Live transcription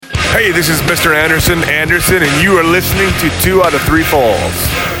Hey, this is Mr. Anderson, and you are listening to 2 Out of 3 Falls.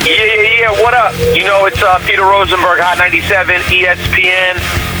 Yeah, what up? You know, it's Peter Rosenberg, Hot 97, ESPN,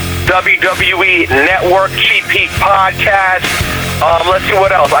 WWE Network, Cheap Heat Podcast. Let's see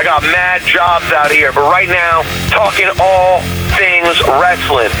what else. I got mad jobs out here, but right now, talking all things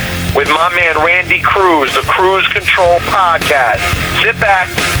wrestling with my man Randy Cruz, the Cruise Control Podcast. Sit back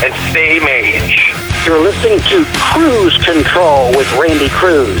and stay mage. You're listening to Cruise Control with Randy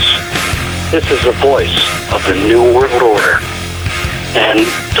Cruz. This is the voice of the New World Order,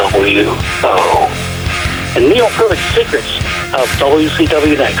 NWO, and Neo-Perfect Secrets of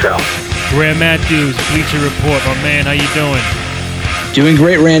WCW Nitro. Graham Matthews, Bleacher Report. My man, how you doing? Doing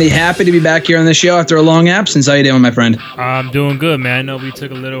great, Randy. Happy to be back here on the show after a long absence. How you doing, my friend? I'm doing good, man. I know we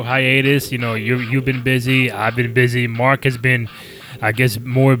took a little hiatus. You know, you've been busy. I've been busy. Mark has been, I guess,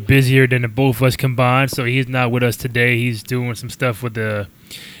 more busier than the both of us combined, so he's not with us today. He's doing some stuff with the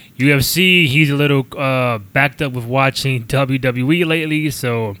UFC. He's a little backed up with watching WWE lately,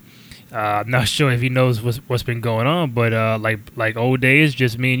 so I'm not sure if he knows what's been going on, but like old days,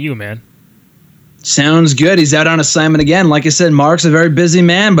 just me and you, man. Sounds good. He's out on assignment again. Like I said, Mark's a very busy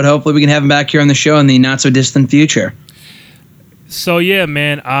man, but hopefully we can have him back here on the show in the not-so-distant future. So, yeah,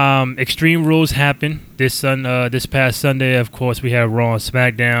 man, Extreme Rules happened this past Sunday. Of course, we had Raw and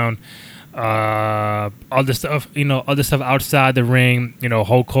SmackDown, other stuff outside the ring, you know,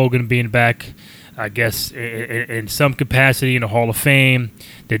 Hulk Hogan being back, I guess, in some capacity in the Hall of Fame.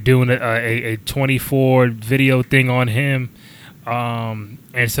 They're doing a 24 video thing on him.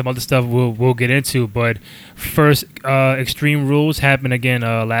 And some other stuff we'll get into, but first, Extreme Rules happened again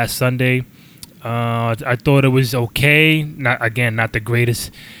last Sunday. I thought it was okay. Not the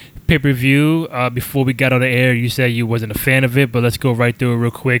greatest pay-per-view. Before we got on the air, you said you wasn't a fan of it, but let's go right through it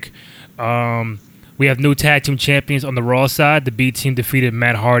real quick. We have new tag team champions on the Raw side. The B team defeated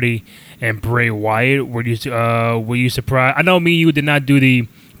Matt Hardy and Bray Wyatt. Were you surprised? I know you did not do the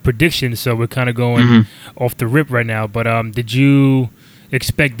predictions, so we're kind of going off the rip right now. But did you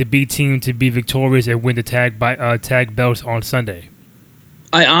expect the B team to be victorious and win the tag belts on Sunday?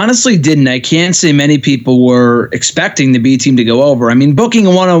 I honestly didn't. I can't say many people were expecting the B team to go over. I mean, booking a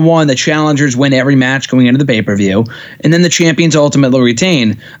one-on-one, the challengers win every match going into the pay-per-view, and then the champions ultimately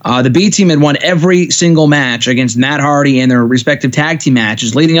retain. The B team had won every single match against Matt Hardy and their respective tag team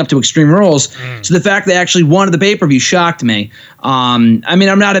matches leading up to Extreme Rules. So the fact they actually won the pay-per-view shocked me. I mean,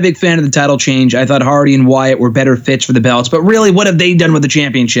 I'm not a big fan of the title change. I thought Hardy and Wyatt were better fits for the belts, but really, what have they done with the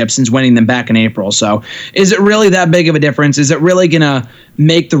championship since winning them back in April? So is it really that big of a difference? Is it really going to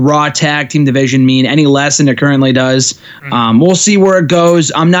make the Raw tag team division mean any less than it currently does? We'll see where it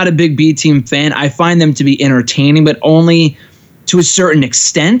goes. I'm not a big B team fan. I find them to be entertaining, but only to a certain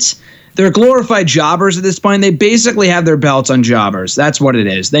extent. They're glorified jobbers at this point. They basically have their belts on jobbers. That's what it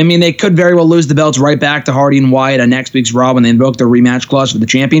is. They could very well lose the belts right back to Hardy and Wyatt on next week's Raw when they invoke their rematch clause for the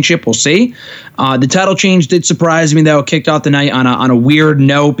championship. We'll see. The title change did surprise me, though. It kicked off the night on a weird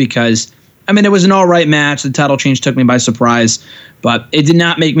note because, I mean, it was an all-right match. The title change took me by surprise, but it did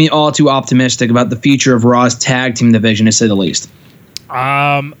not make me all too optimistic about the future of Raw's tag team division, to say the least.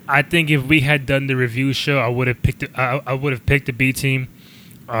 I think if we had done the review show, I would have picked the B team.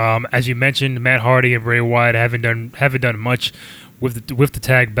 As you mentioned, Matt Hardy and Bray Wyatt haven't done much with the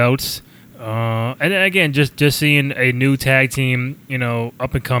tag belts. And then again, just seeing a new tag team, you know,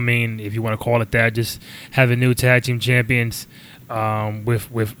 up and coming, if you want to call it that, just having new tag team champions.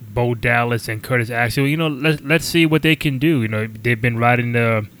 With Bo Dallas and Curtis Axel, you know, let's see what they can do. You know, they've been riding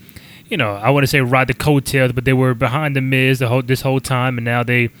the, you know, I want to say ride the coattails, but they were behind the Miz this whole time, and now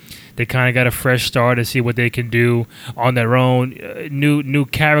they kind of got a fresh start to see what they can do on their own. New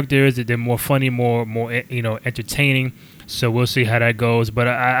characters, they're more funny, more you know, entertaining. So we'll see how that goes. But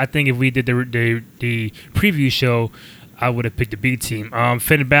I think if we did the preview show, I would have picked the B team.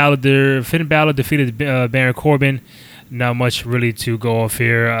 Finn Balor defeated Baron Corbin. Not much really to go off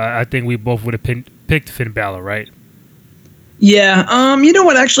here. I think we both would have picked Finn Balor, right? Yeah. You know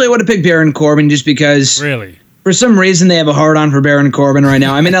what? Actually, I would have picked Baron Corbin just because. Really? For some reason, they have a hard-on for Baron Corbin right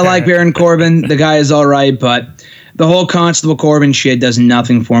now. I mean, I like Baron Corbin. The guy is all right, but the whole Constable Corbin shit does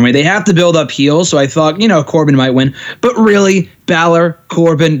nothing for me. They have to build up heels, so I thought, you know, Corbin might win. But really, Balor,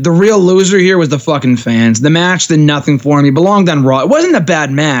 Corbin, the real loser here was the fucking fans. The match did nothing for me. It belonged on Raw. It wasn't a bad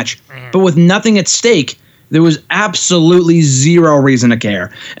match, but with nothing at stake, there was absolutely zero reason to care.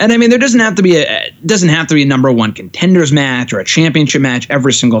 And I mean, there doesn't have to be a number one contenders match or a championship match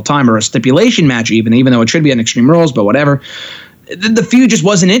every single time, or a stipulation match even though it should be on Extreme Rules, but whatever. The feud just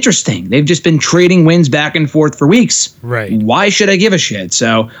wasn't interesting. They've just been trading wins back and forth for weeks. Right. Why should I give a shit?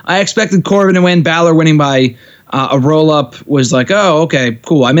 So I expected Corbin to win, Balor winning by A roll-up was like, oh, okay,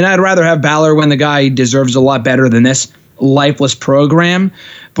 cool. I mean, I'd rather have Balor win. The guy deserves a lot better than this lifeless program.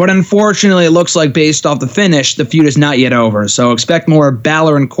 But unfortunately, it looks like based off the finish, the feud is not yet over. So expect more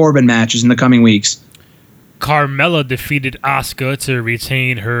Balor and Corbin matches in the coming weeks. Carmella defeated Asuka to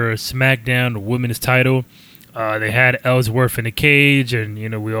retain her SmackDown Women's title. They had Ellsworth in the cage,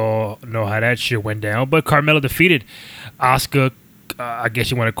 and we all know how that shit went down. But Carmella defeated Asuka. I guess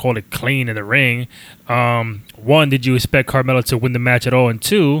you want to call it clean in the ring. One, did you expect Carmella to win the match at all? And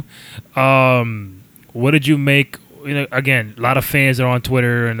two, what did you make? Again, a lot of fans are on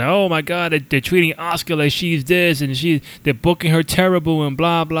Twitter and, oh my God, they're treating Asuka like she's this and they're booking her terrible and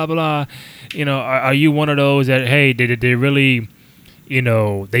blah blah blah. Are you one of those that, hey, did they really,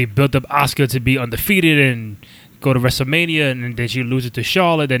 they built up Asuka to be undefeated and go to WrestleMania, and then she loses to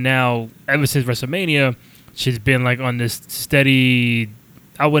Charlotte, and now ever since WrestleMania, she's been like on this steady,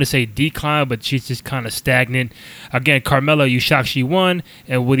 I wouldn't say decline, but she's just kind of stagnant. Again, Carmella, you shocked she won,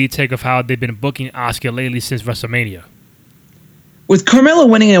 and what do you take of how they've been booking Asuka lately since WrestleMania? With Carmella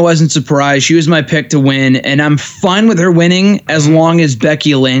winning, I wasn't surprised. She was my pick to win, and I'm fine with her winning as long as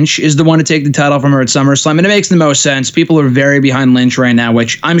Becky Lynch is the one to take the title from her at SummerSlam. And it makes the most sense. People are very behind Lynch right now,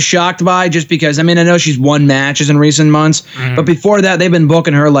 which I'm shocked by just because, I know she's won matches in recent months, but before that, they've been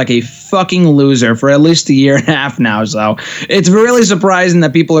booking her like a fucking loser for at least a year and a half now. So it's really surprising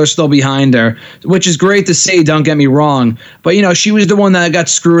that people are still behind her, which is great to see, don't get me wrong. But, she was the one that got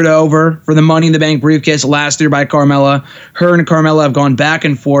screwed over for the Money in the Bank briefcase last year by Carmella. Her and Carmella have gone back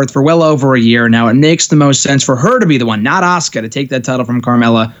and forth for well over a year now. It makes the most sense for her to be the one, not Asuka, to take that title from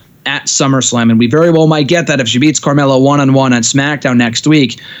Carmella at SummerSlam. And we very well might get that if she beats Carmella one-on-one on SmackDown next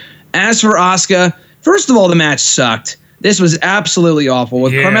week. As for Asuka, first of all, the match sucked. This was absolutely awful.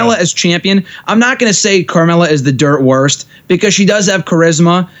 With Carmella as champion, I'm not going to say Carmella is the dirt worst because she does have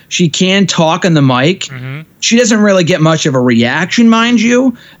charisma. She can talk on the mic. She doesn't really get much of a reaction, mind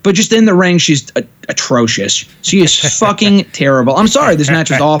you, but just in the ring, she's atrocious. She is fucking terrible. I'm sorry, this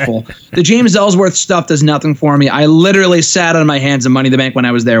match was awful. The James Ellsworth stuff does nothing for me. I literally sat on my hands in Money in the Bank when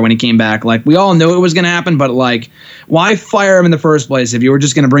I was there when he came back. Like, we all knew it was going to happen, but why fire him in the first place if you were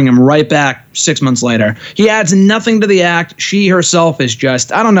just going to bring him right back 6 months later? He adds nothing to the act. She herself is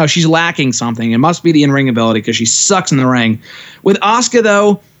just, I don't know, she's lacking something. It must be the in-ring ability because she sucks in the ring. With Asuka,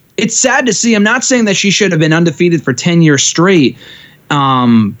 though, it's sad to see. I'm not saying that she should have been undefeated for 10 years straight.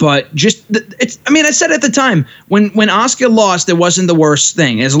 But just, I said at the time, when Asuka lost, it wasn't the worst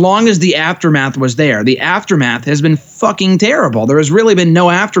thing. As long as the aftermath was there. The aftermath has been fucking terrible. There has really been no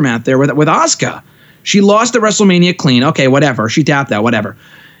aftermath there with Asuka. She lost at WrestleMania clean. Okay, whatever. She tapped out, whatever.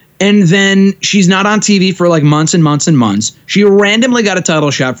 And then she's not on TV for months and months and months. She randomly got a title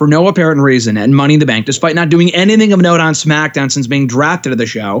shot for no apparent reason at Money in the Bank, despite not doing anything of note on SmackDown since being drafted to the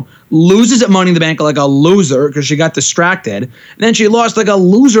show. Loses at Money in the Bank like a loser because she got distracted. And then she lost like a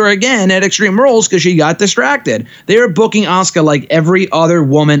loser again at Extreme Rules because she got distracted. They are booking Asuka like every other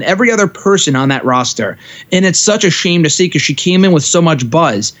woman, every other person on that roster. And it's such a shame to see because she came in with so much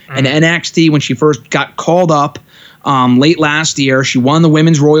buzz. And NXT, when she first got called up, late last year, she won the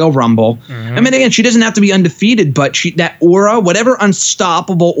Women's Royal Rumble. Again, she doesn't have to be undefeated, but that aura, whatever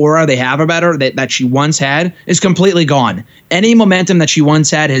unstoppable aura they have about her that she once had, is completely gone. Any momentum that she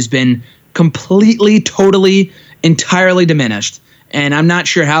once had has been completely, totally, entirely diminished. And I'm not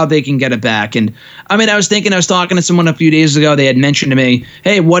sure how they can get it back. And I was talking to someone a few days ago. They had mentioned to me,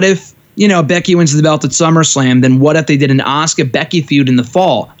 hey, what if Becky wins the belt at SummerSlam, then what if they did an Asuka-Becky feud in the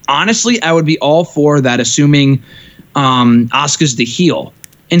fall? Honestly, I would be all for that, assuming Asuka's the heel.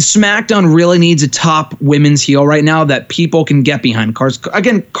 And SmackDown really needs a top women's heel right now that people can get behind.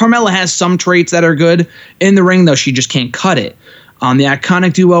 Again, Carmella has some traits that are good. In the ring, though, she just can't cut it. The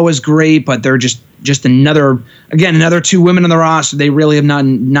Iconic Duo is great, but they're just another two women on the roster. They really have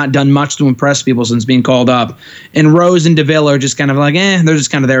not done much to impress people since being called up. And Rose and Deville are just kind of they're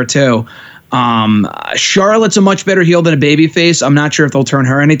just kind of there too. Charlotte's a much better heel than a babyface. I'm not sure if they'll turn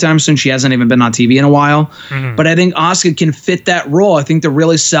her anytime soon. She hasn't even been on TV in a while. But I think Asuka can fit that role. I think to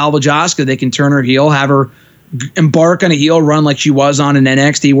really salvage Asuka, they can turn her heel, have her embark on a heel run like she was on in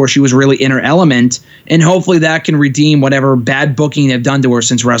NXT where she was really in her element, and hopefully that can redeem whatever bad booking they've done to her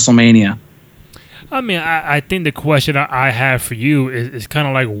since WrestleMania. I think the question I have for you is kind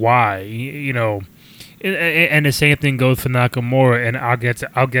of like why, and the same thing goes for Nakamura, and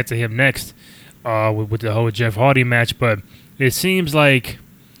I'll get to him next with the whole Jeff Hardy match. But it seems like,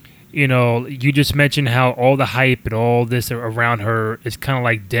 you just mentioned how all the hype and all this around her is kind of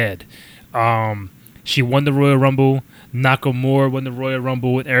like dead. She won the Royal Rumble. Nakamura won the Royal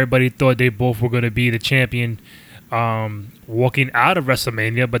Rumble, and everybody thought they both were going to be the champion walking out of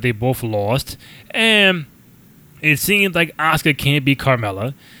WrestleMania, but they both lost. And It seemed like Asuka can't beat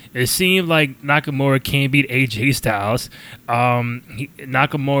Carmella. It seemed like Nakamura can't beat AJ Styles.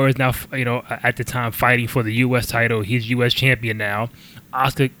 Nakamura is now, at the time fighting for the U.S. title. He's U.S. champion now.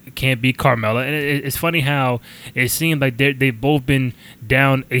 Asuka can't beat Carmella. And it's funny how it seemed like they've both been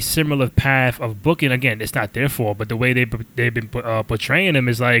down a similar path of booking. Again, it's not their fault, but the way they've been portraying them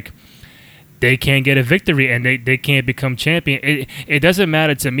is like they can't get a victory and they can't become champion. It doesn't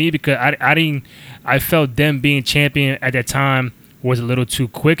matter to me because I felt them being champion at that time was a little too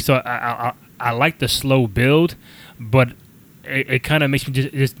quick. So I like the slow build, but it kind of makes me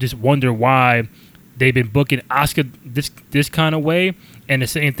just wonder why they've been booking Asuka this kind of way, and the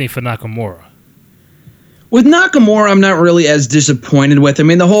same thing for Nakamura. With Nakamura, I'm not really as disappointed with. I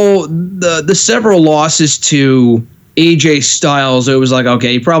mean, the several losses to AJ Styles, it was like,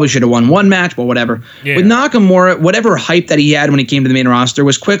 okay, he probably should have won one match, but whatever. Yeah. With Nakamura, whatever hype that he had when he came to the main roster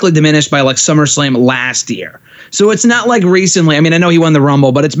was quickly diminished by like SummerSlam last year. So it's not like recently. I mean, I know he won the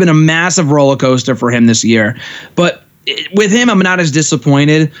Rumble, but it's been a massive roller coaster for him this year. But with him, I'm not as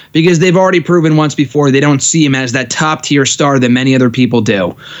disappointed because they've already proven once before they don't see him as that top tier star that many other people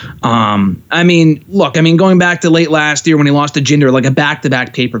do. Going back to late last year when he lost to Jinder, like a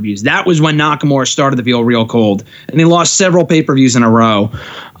back-to-back pay-per-views, that was when Nakamura started to feel real cold, and he lost several pay-per-views in a row.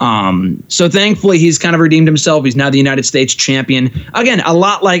 So thankfully, he's kind of redeemed himself. He's now the United States champion. Again, a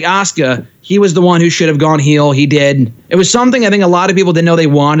lot like Asuka, he was the one who should have gone heel. He did. It was something I think a lot of people didn't know they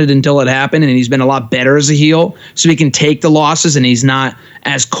wanted until it happened, and he's been a lot better as a heel, so he can take the losses, and he's not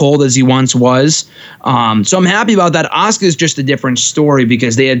as cold as he once was. So I'm happy about that. Asuka is just a different story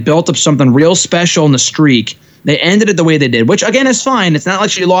because they had built up something real special in the streak. They ended it the way they did, which, again, is fine. It's not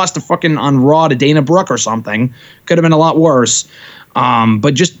like she lost on Raw to Dana Brooke or something. Could have been a lot worse.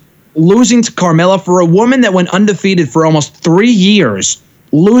 But just losing to Carmella for a woman that went undefeated for almost 3 years,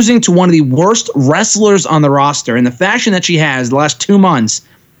 losing to one of the worst wrestlers on the roster in the fashion that she has the last 2 months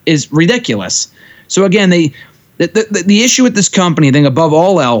is ridiculous. So again, the issue with this company, I think above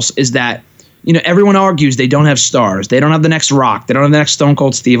all else, is that everyone argues they don't have stars. They don't have the next Rock. They don't have the next Stone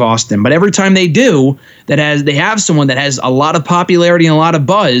Cold Steve Austin. But every time they do, they have someone that has a lot of popularity and a lot of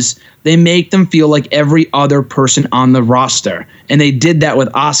buzz, they make them feel like every other person on the roster. And they did that with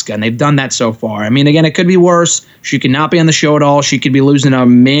Asuka, and they've done that so far. I mean, again, it could be worse. She could not be on the show at all. She could be losing to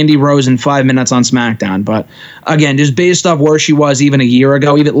Mandy Rose in 5 minutes on SmackDown. But again, just based off where she was even a year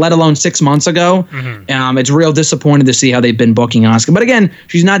ago, even let alone 6 months ago, it's real disappointing to see how they've been booking Asuka. But again,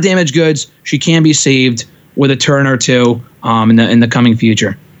 she's not damaged goods. She can be saved with a turn or two in the coming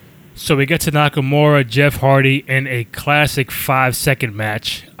future. So we get to Nakamura, Jeff Hardy in a classic 5-second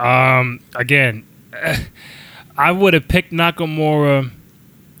match. Again, I would have picked Nakamura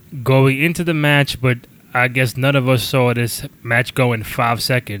going into the match, but I guess none of us saw this match go in 5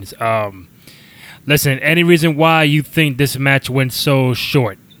 seconds. Listen, any reason why you think this match went so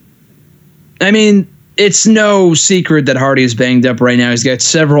short? I mean, it's no secret that Hardy is banged up right now. He's got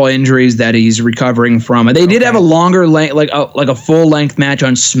several injuries that he's recovering from. They did have a longer length, like a full length match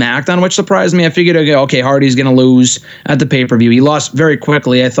on SmackDown, which surprised me. I figured, okay, Hardy's going to lose at the pay-per-view. He lost very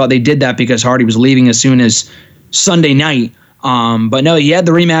quickly. I thought they did that because Hardy was leaving as soon as Sunday night. But no, he had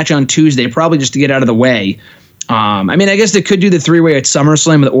the rematch on Tuesday, probably just to get out of the way. I guess they could do the 3-way at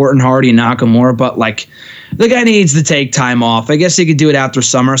SummerSlam with Orton, Hardy, and Nakamura, but the guy needs to take time off. I guess he could do it after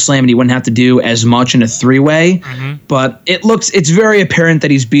SummerSlam, and he wouldn't have to do as much in a 3-way. But it's very apparent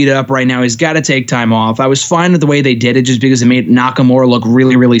that he's beat up right now. He's got to take time off. I was fine with the way they did it just because it made Nakamura look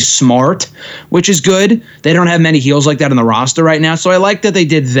really, really smart, which is good. They don't have many heels like that on the roster right now, so I like that they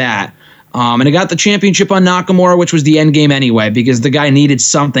did that. And it got the championship on Nakamura, which was the end game anyway, because the guy needed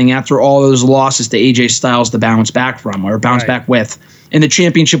something after all those losses to AJ Styles to bounce back from or bounce back with. And the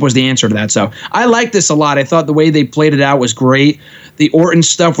championship was the answer to that. So I like this a lot. I thought the way they played it out was great. The Orton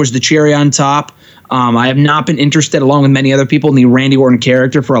stuff was the cherry on top. I have not been interested, along with many other people, in the Randy Orton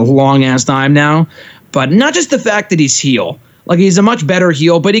character for a long-ass time now. But not just the fact that he's heel. He's a much better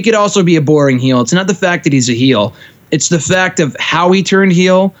heel, but he could also be a boring heel. It's not the fact that he's a heel. It's the fact of how he turned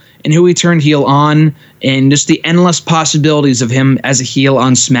heel and who he turned heel on, and just the endless possibilities of him as a heel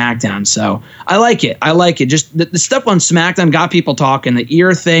on SmackDown. So I like it. Just the stuff on SmackDown got people talking, the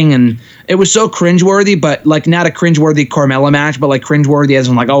ear thing, and it was so cringeworthy, but not a cringeworthy Carmella match, but cringeworthy as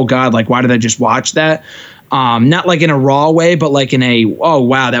in oh God, why did I just watch that? Not in a raw way, but in a, oh,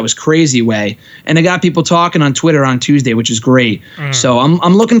 wow, that was crazy way. And it got people talking on Twitter on Tuesday, which is great. So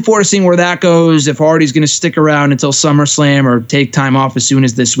I'm looking forward to seeing where that goes. If Hardy's going to stick around until SummerSlam or take time off as soon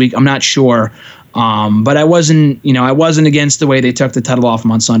as this week, I'm not sure. But I wasn't against the way they took the title off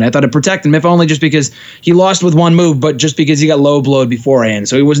him on Sunday. I thought it protected him, if only just because he lost with one move, but just because he got low blowed beforehand.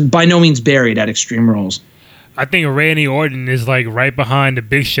 So he was by no means buried at Extreme Rules. I think Randy Orton is like right behind the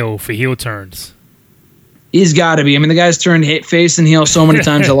Big Show for heel turns. He's got to be. I mean, the guy's turned face and heel so many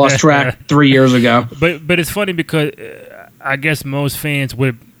times I lost track 3 years ago. But it's funny because I guess most fans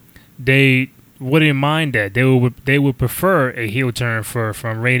wouldn't mind that. They would prefer a heel turn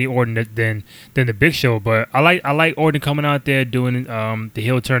from Randy Orton than the Big Show. But I like Orton coming out there doing the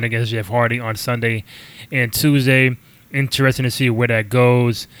heel turn against Jeff Hardy on Sunday and Tuesday. Interesting to see where that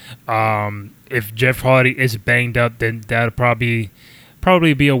goes. If Jeff Hardy is banged up, then that'll probably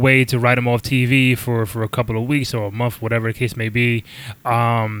be a way to write him off TV for a couple of weeks or a month, whatever the case may be.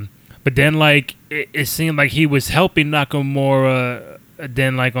 But then, like, it seemed like he was helping Nakamura.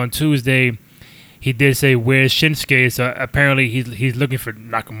 Then, like, on Tuesday, he did say, "Where's Shinsuke?" So apparently he's looking for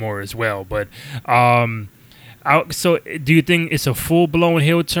Nakamura as well. But so do you think it's a full-blown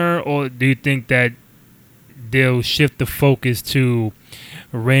heel turn, or do you think that they'll shift the focus to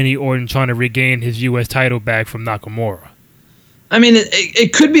Randy Orton trying to regain his U.S. title back from Nakamura? I mean,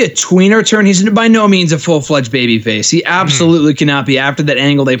 it could be a tweener turn. He's by no means a full-fledged babyface. He absolutely cannot be after that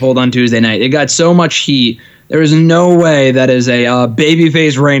angle they pulled on Tuesday night. It got so much heat. There is no way that is a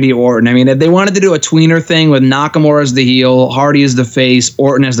babyface Randy Orton. I mean, if they wanted to do a tweener thing with Nakamura as the heel, Hardy as the face,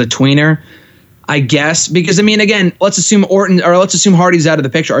 Orton as the tweener, I guess. Because, I mean, again, let's assume Hardy's out of the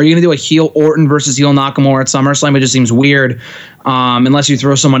picture. Are you going to do a heel Orton versus heel Nakamura at SummerSlam? It just seems weird unless you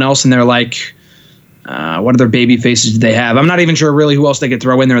throw someone else in there like... what other baby faces do they have? I'm not even sure really who else they could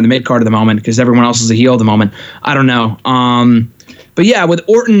throw in there in the mid card at the moment because everyone else is a heel at the moment. I don't know. But yeah, with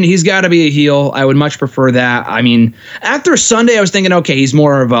Orton, he's got to be a heel. I would much prefer that. I mean, after Sunday, I was thinking, okay, he's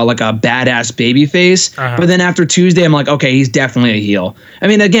more of like a badass baby face. But then after Tuesday, I'm like, okay, he's definitely a heel. I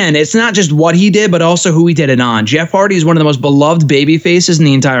mean, again, it's not just what he did, but also who he did it on. Jeff Hardy is one of the most beloved baby faces in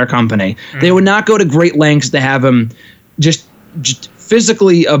the entire company. They would not go to great lengths to have him just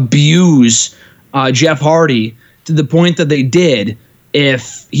physically abuse Jeff Hardy to the point that they did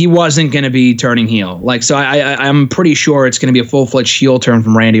if he wasn't going to be turning heel. Like, so I'm pretty sure it's going to be a full-fledged heel turn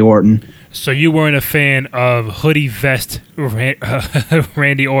from Randy Orton. So you weren't a fan of hoodie vest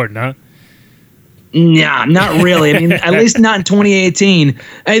Randy Orton, huh? Nah, not really. I mean, at least not in 2018.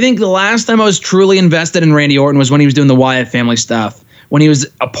 I think the last time I was truly invested in Randy Orton was when he was doing the Wyatt family stuff. When he was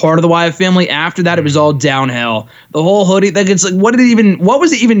a part of the Wyatt family. After that, it was all downhill. The whole hoodie, like, it's like, what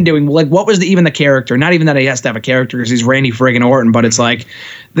was it even doing? Like, what was even the character? Not even that he has to have a character because he's Randy friggin' Orton, but it's like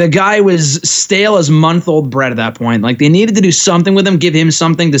the guy was stale as month-old bread at that point. Like, they needed to do something with him, give him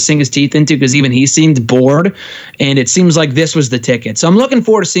something to sink his teeth into because even he seemed bored, and it seems like this was the ticket. So I'm looking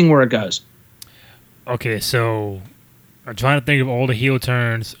forward to seeing where it goes. Okay, so I'm trying to think of all the heel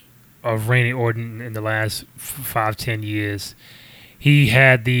turns of Randy Orton in the last 5-10 years. He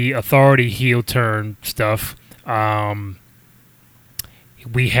had the Authority heel turn stuff.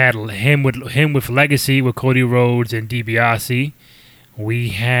 We had him with Legacy with Cody Rhodes and DiBiase. We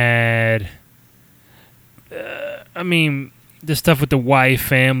had, the stuff with the Wyatt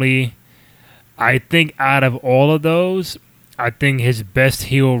family. I think out of all of those, I think his best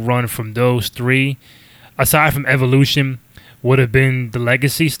heel run from those three, aside from Evolution, would have been the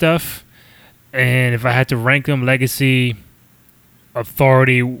Legacy stuff. And if I had to rank them, Legacy,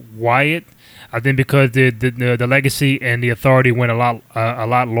 Authority, Wyatt, I think because the Legacy and the Authority went a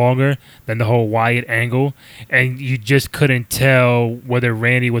lot longer than the whole Wyatt angle, and you just couldn't tell whether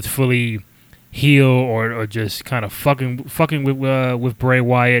Randy was fully heel or just kind of fucking with Bray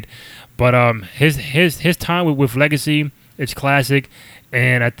Wyatt. But his time with Legacy is classic,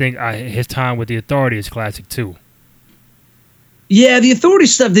 and I think his time with the Authority is classic too. Yeah, the Authority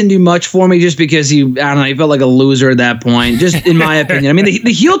stuff didn't do much for me just because he felt like a loser at that point, just in my opinion. I mean,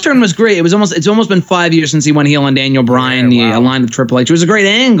 the heel turn was great. It's almost been 5 years since he went heel on Daniel Bryan, aligned with Triple H. It was a great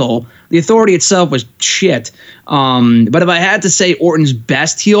angle. The Authority itself was shit. But if I had to say Orton's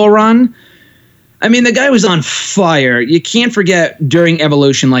best heel run, I mean, the guy was on fire. You can't forget during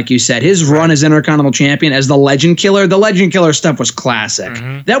Evolution, like you said, his run as Intercontinental Champion as the Legend Killer. The Legend Killer stuff was classic.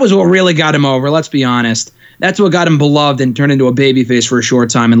 Mm-hmm. That was what really got him over, let's be honest. That's what got him beloved and turned into a babyface for a short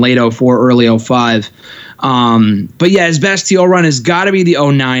time in late 04, early 05. But yeah, his best heel run has got to be the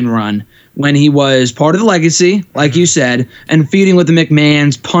 09 run when he was part of the Legacy, like you said, and feuding with the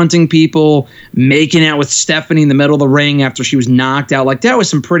McMahons, punting people, making out with Stephanie in the middle of the ring after she was knocked out. Like, that was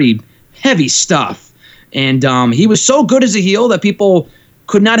some pretty heavy stuff. And he was so good as a heel that people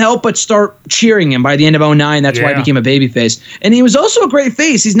could not help but start cheering him by the end of 2009. That's why he became a babyface. And he was also a great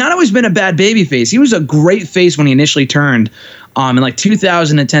face. He's not always been a bad babyface. He was a great face when he initially turned in like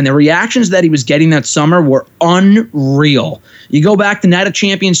 2010. The reactions that he was getting that summer were unreal. You go back to Night of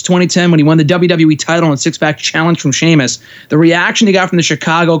Champions 2010 when he won the WWE title and six-pack challenge from Sheamus. The reaction he got from the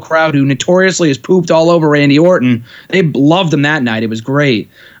Chicago crowd, who notoriously has pooped all over Randy Orton, they loved him that night. It was great.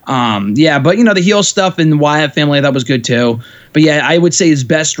 But the heel stuff in the Wyatt family I thought was good too. But yeah, I would say his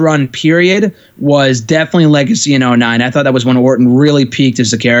best run period was definitely Legacy in 2009. I thought that was when Orton really peaked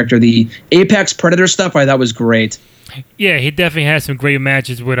as a character. The Apex Predator stuff I thought was great. Yeah, he definitely had some great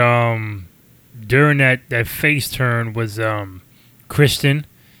matches with during that face turn was Christian.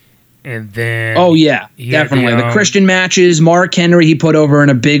 And then definitely the Christian matches. Mark Henry he put over in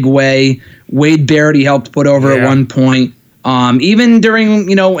a big way. Wade Barrett he helped put over at one point. Even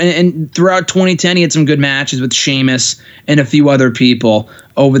during, and throughout 2010, he had some good matches with Sheamus and a few other people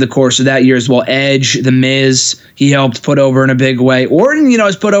over the course of that year as well. Edge, The Miz, he helped put over in a big way. Orton,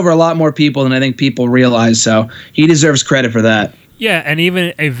 has put over a lot more people than I think people realize, so he deserves credit for that. Yeah, and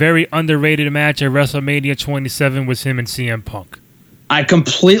even a very underrated match at WrestleMania 27 was him and CM Punk. I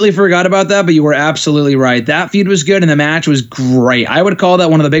completely forgot about that, but you were absolutely right. That feud was good, and the match was great. I would call that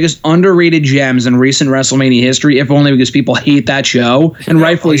one of the biggest underrated gems in recent WrestleMania history, if only because people hate that show, and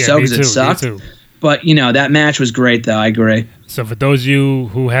rightfully so because it sucked. But, that match was great, though. I agree. So for those of you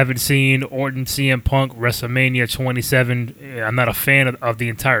who haven't seen Orton CM Punk WrestleMania 27, I'm not a fan of the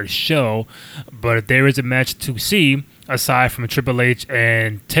entire show, but if there is a match to see, aside from Triple H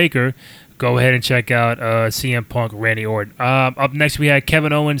and Taker, go ahead and check out CM Punk, Randy Orton. Up next, we had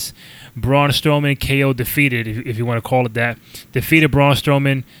Kevin Owens, Braun Strowman, KO defeated, if you want to call it that. Defeated Braun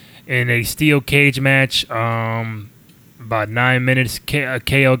Strowman in a steel cage match. About 9 minutes,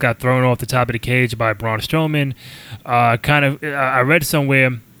 KO got thrown off the top of the cage by Braun Strowman. I read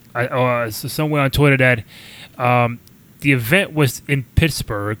somewhere on Twitter that the event was in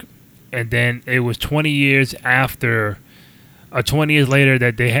Pittsburgh, and then it was 20 years after. 20 years later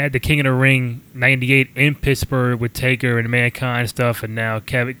that they had the King of the Ring 98 in Pittsburgh with Taker and Mankind stuff, and now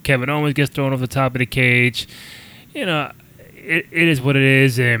Kevin Owens gets thrown off the top of the cage. It is what it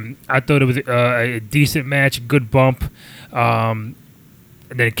is, and I thought it was a decent match, good bump. And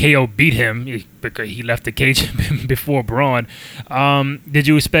then KO beat him because he left the cage before Braun. Did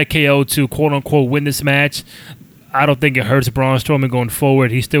you expect KO to quote-unquote win this match? I don't think it hurts Braun Strowman going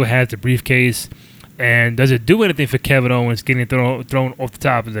forward. He still has the briefcase. And does it do anything for Kevin Owens getting thrown off the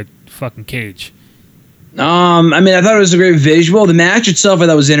top of the fucking cage? I thought it was a great visual. The match itself I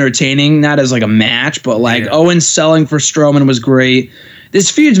thought was entertaining, not as like a match, but Owens selling for Strowman was great.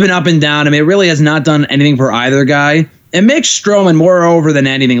 This feud's been up and down. It really has not done anything for either guy. It makes Strowman more over than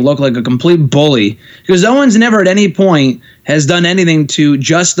anything look like a complete bully, because Owens never at any point has done anything to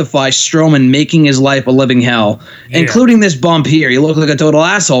justify Strowman making his life a living hell, including this bump here. He looked like a total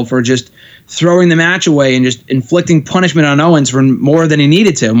asshole for just throwing the match away and just inflicting punishment on Owens for more than he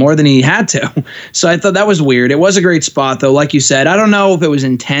needed to, more than he had to. So I thought that was weird. It was a great spot, though. Like you said, I don't know if it was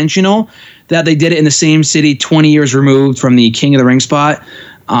intentional that they did it in the same city 20 years removed from the King of the Ring spot.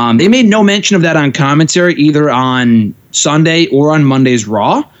 They made no mention of that on commentary, either on Sunday or on Monday's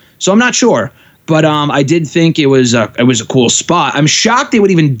Raw. So I'm not sure. But I did think it was a cool spot. I'm shocked they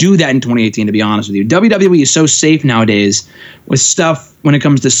would even do that in 2018, to be honest with you. WWE is so safe nowadays with stuff when it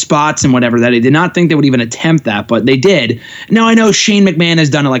comes to spots and whatever that I did not think they would even attempt that, but they did. Now, I know Shane McMahon has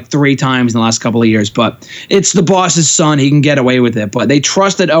done it like 3 times in the last couple of years, but it's the boss's son. He can get away with it. But they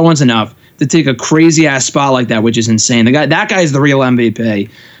trusted Owens enough to take a crazy-ass spot like that, which is insane. That guy is the real MVP.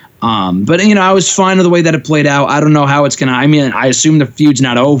 But I was fine with the way that it played out. I don't know how it's going to – I assume the feud's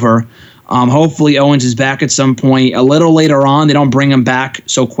not over. Hopefully Owens is back at some point a little later on. They don't bring him back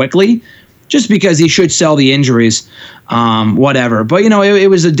so quickly just because he should sell the injuries, whatever. But, it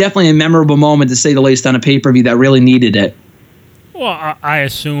was definitely a memorable moment, to say the least, on a pay-per-view that really needed it. Well, I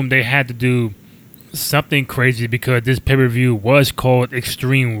assume they had to do something crazy because this pay-per-view was called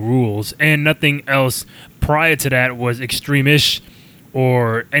Extreme Rules, and nothing else prior to that was extreme-ish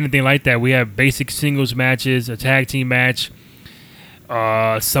or anything like that. We have basic singles matches, a tag team match,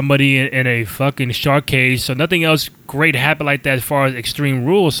 somebody in a fucking shark cage. So nothing else great happened like that as far as Extreme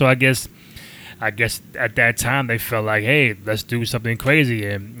Rules. So I guess at that time they felt like, hey, let's do something crazy,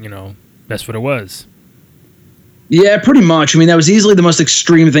 and that's what it was. Yeah, pretty much. That was easily the most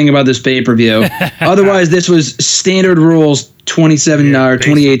extreme thing about this pay-per-view. Otherwise, this was standard rules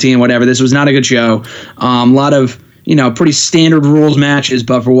 2018, whatever. This was not a good show. A lot of pretty standard rules matches,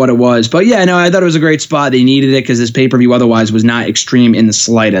 but for what it was. But yeah, no, I thought it was a great spot. They needed it because this pay-per-view otherwise was not extreme in the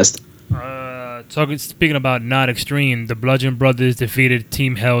slightest. Speaking about not extreme, the Bludgeon Brothers defeated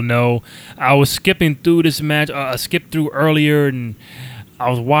Team Hell No. I was skipping through this match. I skipped through earlier, and I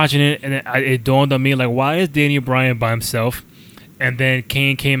was watching it, and it dawned on me, like, why is Daniel Bryan by himself? And then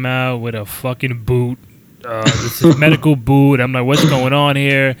Kane came out with a fucking boot, this is medical boot. I'm like, what's going on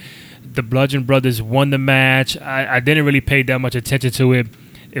here? The Bludgeon Brothers won the match. I didn't really pay that much attention to it.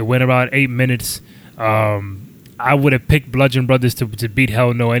 It went about 8 minutes. I would have picked Bludgeon Brothers to beat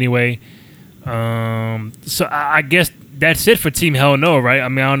Hell No anyway. So I guess that's it for Team Hell No, right? I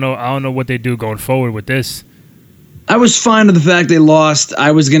mean, I don't know what they do going forward with this. I was fine with the fact they lost.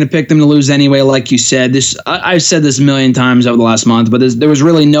 I was going to pick them to lose anyway, like you said. I've said this a million times over the last month, but there was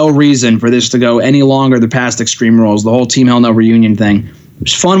really no reason for this to go any longer the past Extreme Rules, the whole Team Hell No reunion thing. It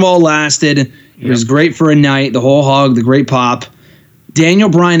was fun while it lasted. It was great for a night, the whole hug, the great pop. Daniel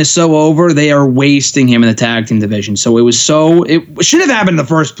Bryan is so over, they are wasting him in the tag team division. So it should have happened in the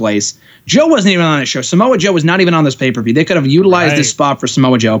first place. Joe wasn't even on the show. Samoa Joe was not even on this pay-per-view. They could have utilized this spot for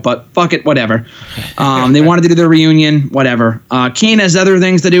Samoa Joe, but fuck it, whatever. They wanted to do their reunion, whatever. Kane has other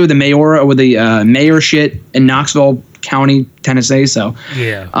things to do with the mayor shit in Knoxville County, Tennessee. So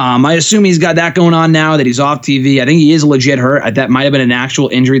I assume he's got that going on now that he's off TV. I think he is legit hurt. That might have been an actual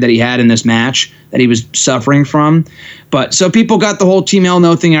injury that he had in this match that he was suffering from. But so people got the whole Team Hell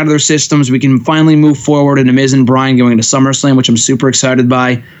No thing out of their systems. We can finally move forward into Miz and Bryan going into SummerSlam, which I'm super excited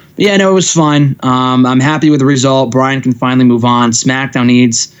by. But yeah, no, it was fun. I'm happy with the result. Bryan can finally move on. SmackDown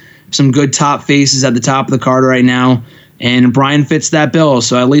needs some good top faces at the top of the card right now, and Bryan fits that bill.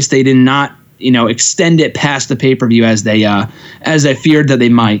 So at least they did not, extend it past the pay-per-view as I feared that they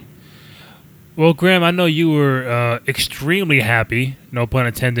might. Well, Graham, I know you were extremely happy, no pun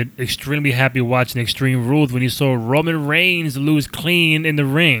intended, extremely happy watching Extreme Rules when you saw Roman Reigns lose clean in the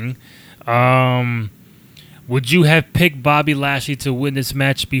ring. Would you have picked Bobby Lashley to win this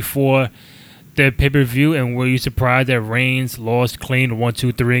match before the pay-per-view, and were you surprised that Reigns lost clean 1,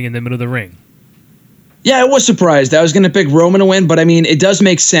 2, 3 in the middle of the ring? Yeah, I was surprised. I was going to pick Roman to win, but I mean, it does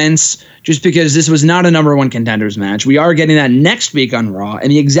make sense just because this was not a number one contenders match. We are getting that next week on Raw,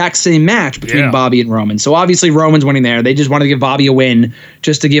 and the exact same match between Bobby and Roman. So obviously Roman's winning there. They just wanted to give Bobby a win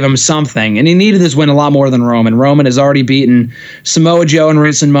just to give him something, and he needed this win a lot more than Roman. Roman has already beaten Samoa Joe in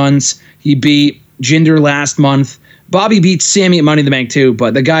recent months. He beat Jinder last month. Bobby beat Sammy at Money in the Bank too,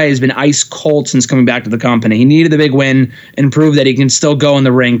 but the guy has been ice cold since coming back to the company. He needed the big win and prove that he can still go in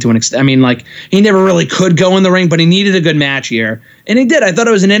the ring to an extent. I mean, like, he never really could go in the ring, but he needed a good match here. And he did. I thought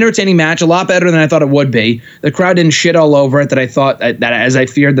it was an entertaining match, a lot better than I thought it would be. The crowd didn't shit all over it that I thought, that as I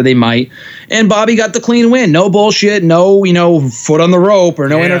feared that they might. And Bobby got the clean win. No bullshit, no, foot on the rope or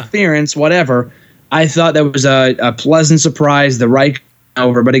no interference, whatever. I thought that was a pleasant surprise, the right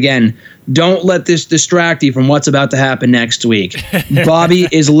over. But again, don't let this distract you from what's about to happen next week. Bobby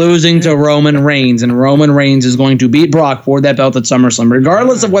is losing to Roman Reigns, and Roman Reigns is going to beat Brock for that belt at SummerSlam,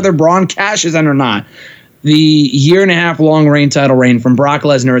 regardless of whether Braun cashes in or not. The 1.5-year-long title reign from Brock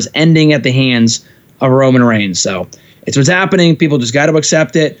Lesnar is ending at the hands of Roman Reigns. So it's what's happening. People just got to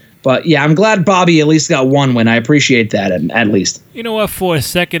accept it. But yeah, I'm glad Bobby at least got one win. I appreciate that at least. You know what? For a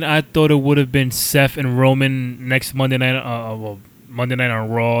second, I thought it would have been Seth and Roman next Monday night. Monday night on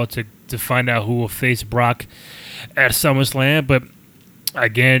Raw to find out who will face Brock at SummerSlam. But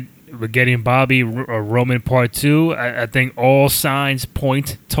again, we're getting Bobby Roman Part 2. I think all signs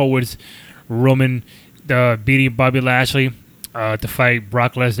point towards Roman beating Bobby Lashley to fight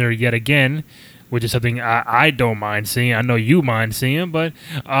Brock Lesnar yet again, which is something I don't mind seeing. I know you mind seeing. But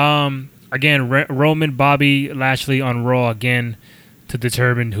again, Roman, Bobby Lashley on Raw again to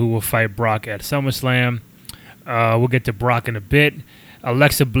determine who will fight Brock at SummerSlam. We'll get to Brock in a bit.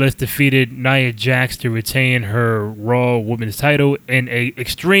 Alexa Bliss defeated Nia Jax to retain her Raw Women's title in a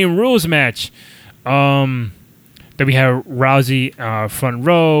Extreme Rules match. Then we have Rousey front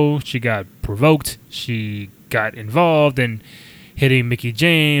row. She got provoked. She got involved in hitting Mickie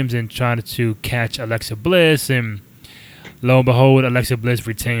James and trying to catch Alexa Bliss. And lo and behold, Alexa Bliss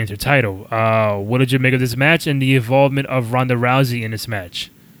retains her title. What did you make of this match and the involvement of Ronda Rousey in this match?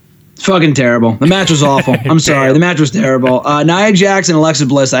 Fucking terrible. The match was awful. I'm sorry. The match was terrible. Nia Jax and Alexa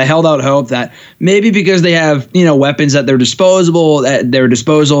Bliss, I held out hope that maybe because they have, weapons at their disposal,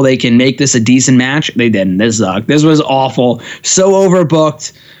 they can make this a decent match. They didn't. This sucked. This was awful. So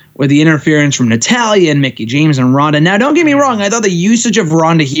overbooked with the interference from Natalya and Mickie James and Ronda. Now, don't get me wrong. I thought the usage of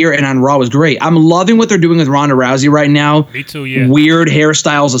Ronda here and on Raw was great. I'm loving what they're doing with Ronda Rousey right now. Me too, yeah. Weird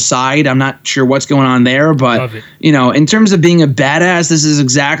hairstyles aside, I'm not sure what's going on there. But, in terms of being a badass, this is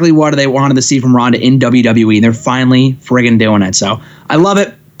exactly what they wanted to see from Ronda in WWE. They're finally friggin' doing it. So I love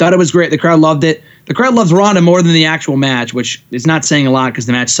it. Thought it was great. The crowd loved it. The crowd loved Ronda more than the actual match, which is not saying a lot because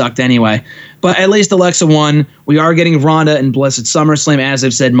the match sucked anyway. But at least Alexa won. We are getting Ronda and Bliss at SummerSlam, as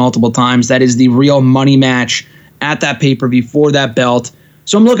I've said multiple times. That is the real money match at that pay-per-view for that belt.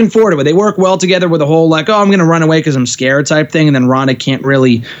 So I'm looking forward to it. They work well together with a whole, like, oh, I'm going to run away because I'm scared type thing. And then Ronda can't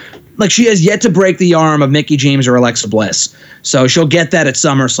really, like, she has yet to break the arm of Mickie James or Alexa Bliss. So she'll get that at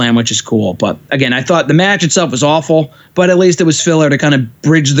SummerSlam, which is cool. But again, I thought the match itself was awful, but at least it was filler to kind of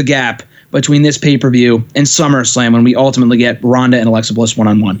bridge the gap between this pay-per-view and SummerSlam when we ultimately get Ronda and Alexa Bliss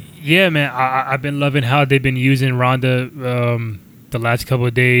one-on-one. Yeah, man, I've been loving how they've been using Ronda the last couple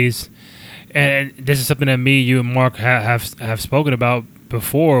of days. And this is something that me, you, and Mark have spoken about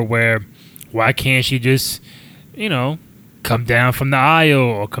before, where why can't she just, come down from the aisle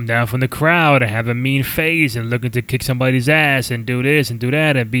or come down from the crowd and have a mean face and looking to kick somebody's ass and do this and do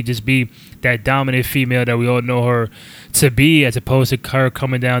that and be that dominant female that we all know her to be, as opposed to her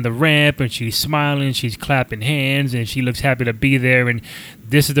coming down the ramp and she's smiling, she's clapping hands, and she looks happy to be there. And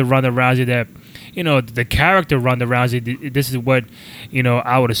this is the Ronda Rousey that, the character Ronda Rousey, this is what,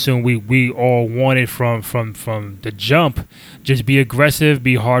 I would assume we all wanted from the jump. Just be aggressive,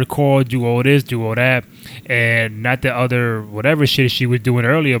 be hardcore, do all this, do all that, and not the other whatever shit she was doing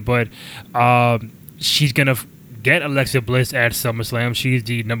earlier. But she's going to get Alexa Bliss at SummerSlam. She's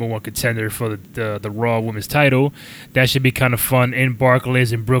the number one contender for the Raw Women's title. That should be kind of fun in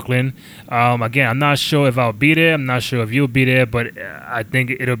Barclays in Brooklyn. Again, I'm not sure if I'll be there. I'm not sure if you'll be there, but I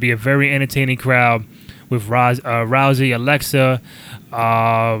think it'll be a very entertaining crowd with Rousey, Alexa,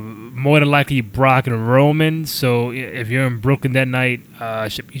 more than likely Brock and Roman. So if you're in Brooklyn that night,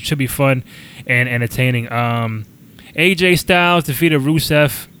 it should be fun and entertaining. AJ Styles defeated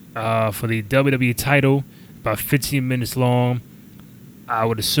Rusev for the WWE title. About 15 minutes long. I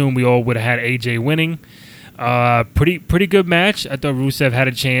would assume we all would have had AJ winning. Pretty good match. I thought Rusev had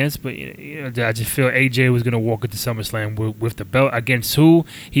a chance, but I just feel AJ was going to walk into SummerSlam with the belt. Against who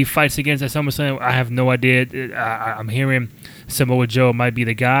he fights against at SummerSlam, I have no idea. I'm hearing Samoa Joe might be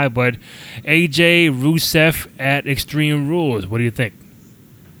the guy, but AJ, Rusev at Extreme Rules. What do you think?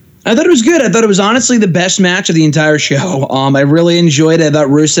 I thought it was good. I thought it was honestly the best match of the entire show. I really enjoyed it. I thought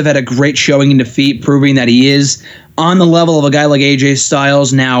Rusev had a great showing in defeat, proving that he is on the level of a guy like AJ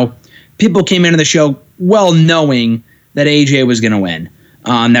Styles. Now, people came into the show well knowing that AJ was going to win.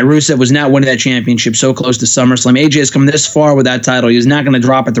 That Rusev was not winning that championship so close to SummerSlam. AJ has come this far with that title. He's not going to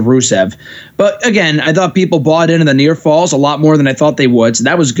drop it to Rusev. But again, I thought people bought into the near falls a lot more than I thought they would, so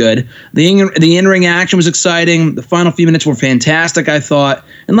that was good. The in-ring action was exciting. The final few minutes were fantastic, I thought.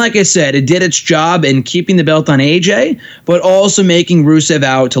 And like I said, it did its job in keeping the belt on AJ, but also making Rusev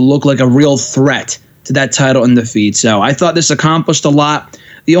out to look like a real threat to that title and defeat. So I thought this accomplished a lot.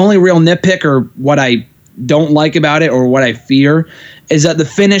 The only real nitpick, or what I don't like about it, or what I fear, is that the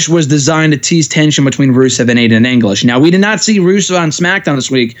finish was designed to tease tension between Rusev and Aiden English. Now, we did not see Rusev on SmackDown this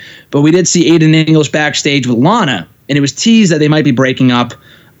week, but we did see Aiden English backstage with Lana, and it was teased that they might be breaking up.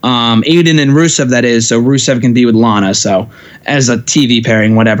 Aiden and Rusev, that is, so Rusev can be with Lana, so as a TV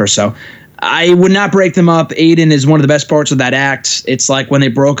pairing, whatever. So I would not break them up. Aiden is one of the best parts of that act. It's like when they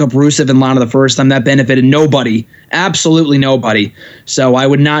broke up Rusev and Lana the first time, that benefited nobody, absolutely nobody. So I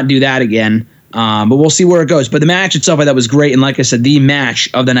would not do that again. But we'll see where it goes. But the match itself, I thought was great. And like I said, the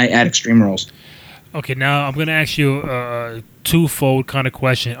match of the night at Extreme Rules. Okay, now I'm going to ask you a twofold kind of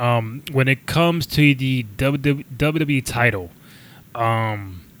question. When it comes to the WWE title,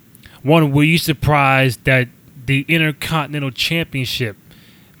 one, were you surprised that the Intercontinental Championship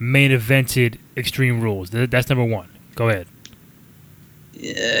main evented Extreme Rules? That's number one. Go ahead.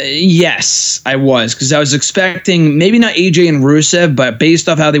 Yes, I was, because I was expecting maybe not AJ and Rusev, but based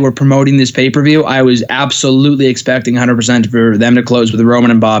off how they were promoting this pay-per-view, I was absolutely expecting 100% for them to close with Roman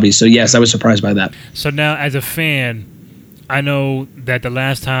and Bobby. So yes, I was surprised by that. So now, as a fan, I know that the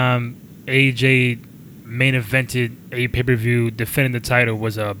last time AJ main evented a pay-per-view defending the title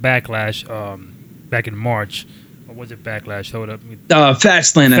was a Backlash back in March. Or was it Backlash? Hold up.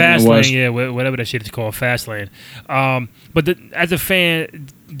 Fastlane, I think it was. Yeah, whatever that shit is called, Fastlane. But as a fan,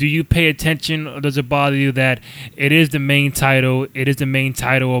 do you pay attention, or does it bother you that it is the main title? It is the main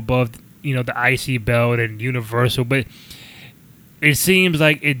title above, the IC belt and Universal, but it seems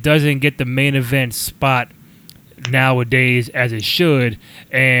like it doesn't get the main event spot nowadays as it should,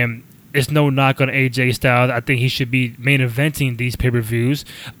 and it's no knock on AJ Styles. I think he should be main eventing these pay-per-views.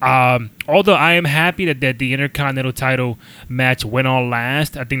 Although I am happy that the Intercontinental title match went on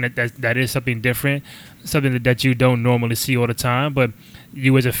last. I think that is something different, something that you don't normally see all the time. But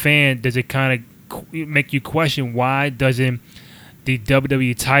you as a fan, does it kind of make you question why doesn't the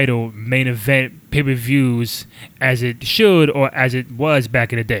WWE title main event pay-per-views as it should or as it was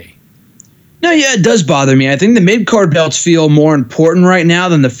back in the day? No, yeah, it does bother me. I think the mid-card belts feel more important right now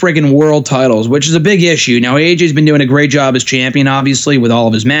than the friggin' world titles, which is a big issue. Now, AJ's been doing a great job as champion, obviously, with all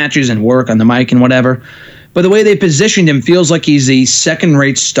of his matches and work on the mic and whatever. But the way they positioned him feels like he's a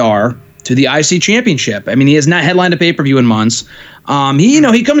second-rate star to the IC championship. I mean, he has not headlined a pay-per-view in months.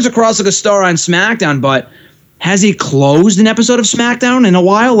 He comes across like a star on SmackDown, but has he closed an episode of SmackDown in a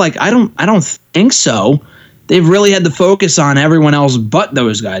while? Like, I don't think so. They've really had the focus on everyone else but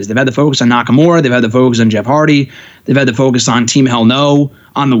those guys. They've had the focus on Nakamura. They've had the focus on Jeff Hardy. They've had the focus on Team Hell No,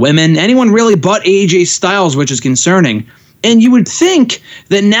 on the women. Anyone really but AJ Styles, which is concerning. And you would think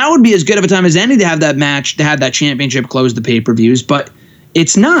that now would be as good of a time as any to have that match, to have that championship close the pay-per-views, but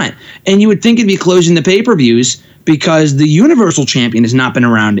it's not. And you would think it'd be closing the pay-per-views because the Universal Champion has not been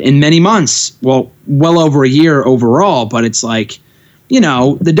around in many months. Well over a year overall, but it's like, the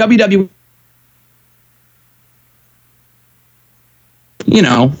WWE,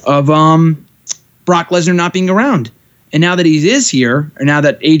 of Brock Lesnar not being around. And now that he is here, or now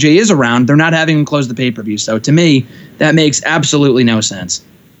that AJ is around, they're not having him close the pay-per-view. So to me, that makes absolutely no sense.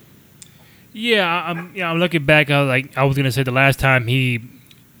 Yeah, I'm looking back. I was gonna say the last time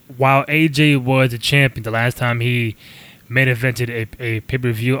while AJ was a champion, the last time he main evented a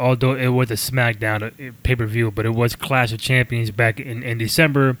pay-per-view, although it was a SmackDown pay-per-view, but it was Clash of Champions back in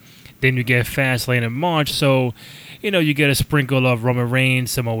December. Then you get Fastlane in March, so you get a sprinkle of Roman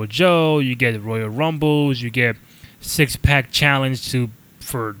Reigns, Samoa Joe, you get Royal Rumbles, you get six-pack challenge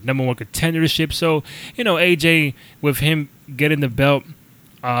for number one contendership. So AJ, with him getting the belt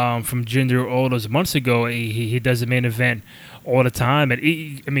from Jinder all those months ago, he does the main event all the time, and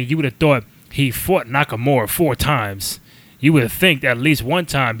you would have thought he fought Nakamura 4 times. You would think that at least one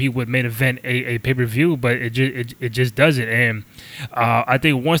time he would main event a pay-per-view, but it just doesn't. And I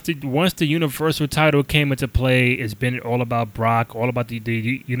think once the Universal title came into play, it's been all about Brock, all about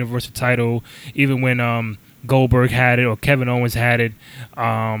the Universal title. Even when Goldberg had it or Kevin Owens had it,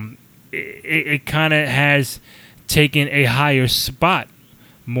 it kind of has taken a higher spot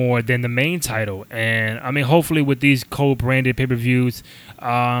more than the main title. And hopefully with these co-branded pay-per-views,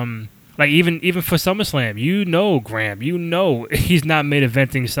 like even for SummerSlam, Graham, he's not main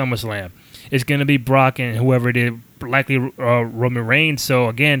eventing SummerSlam. It's going to be Brock and whoever it is, likely Roman Reigns. So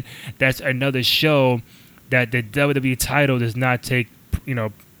again, that's another show that the WWE title does not take,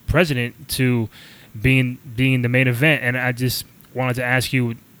 precedent to being the main event. And I just wanted to ask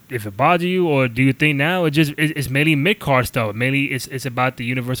you if it bothers you, or do you think now it's mainly mid-card stuff? Mainly it's about the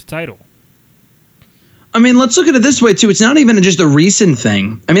Universal title. Let's look at it this way, too. It's not even just a recent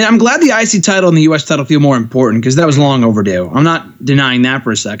thing. I'm glad the IC title and the US title feel more important because that was long overdue. I'm not denying that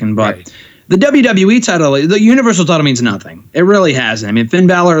for a second, but right. The WWE title, the Universal title means nothing. It really hasn't. Finn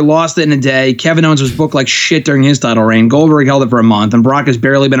Balor lost it in a day. Kevin Owens was booked like shit during his title reign. Goldberg held it for a month, and Brock has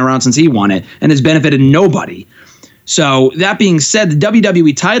barely been around since he won it and has benefited nobody. So that being said, the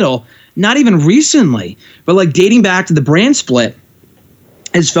WWE title, not even recently, but dating back to the brand split,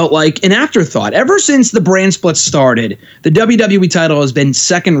 has felt like an afterthought. Ever since the brand split started, the WWE title has been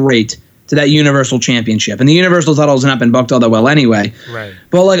second rate to that Universal Championship. And the Universal title has not been booked all that well anyway. Right.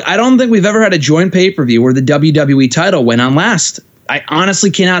 But I don't think we've ever had a joint pay-per-view where the WWE title went on last. I honestly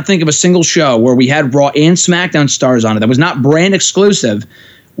cannot think of a single show where we had Raw and SmackDown stars on it that was not brand exclusive,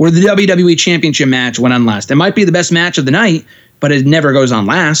 where the WWE Championship match went on last. It might be the best match of the night, but it never goes on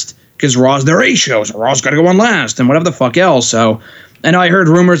last because Raw's their A show, so Raw's got to go on last and whatever the fuck else. So I know I heard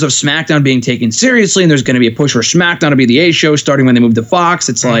rumors of SmackDown being taken seriously, and there's going to be a push for SmackDown to be the A show starting when they move to Fox.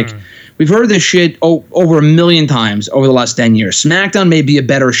 It's like, we've heard this shit over 1 million times over the last 10 years. SmackDown may be a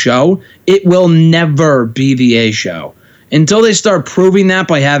better show. It will never be the A show. Until they start proving that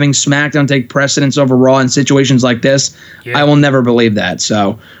by having SmackDown take precedence over Raw in situations like this, I will never believe that.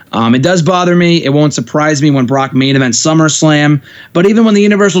 So it does bother me. It won't surprise me when Brock main events SummerSlam. But even when the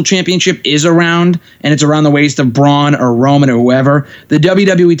Universal Championship is around and it's around the waist of Braun or Roman or whoever, the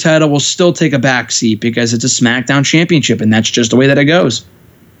WWE title will still take a backseat because it's a SmackDown Championship, and that's just the way that it goes.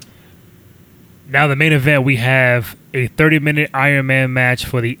 Now the main event, we have a 30-minute Iron Man match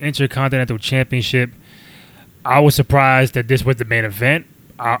for the Intercontinental Championship. I was surprised that this was the main event.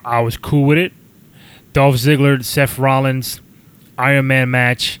 I was cool with it. Dolph Ziggler, Seth Rollins, Iron Man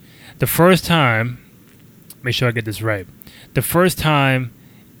match. The first time, make sure I get this right, the first time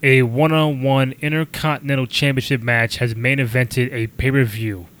a one-on-one Intercontinental Championship match has main evented a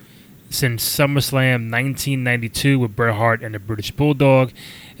pay-per-view since SummerSlam 1992 with Bret Hart and the British Bulldog.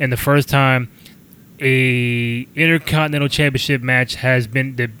 And the first time a Intercontinental Championship match has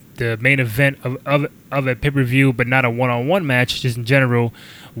been the main event of a pay-per-view, but not a one-on-one match, just in general,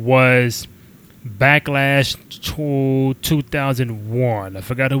 was Backlash 2001. I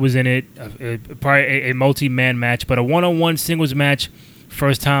forgot who was in it. Probably a multi-man match, but a one-on-one singles match.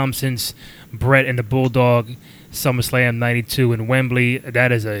 First time since Bret and the Bulldog SummerSlam 92 in Wembley.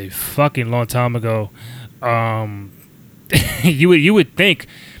 That is a fucking long time ago. You would think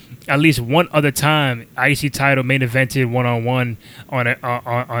at least one other time IC title main evented one-on-one on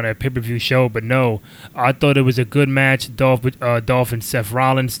a pay-per-view show, but no. I thought it was a good match. Dolph and Seth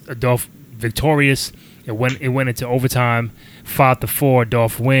Rollins. Dolph victorious. It went into overtime. 5-4.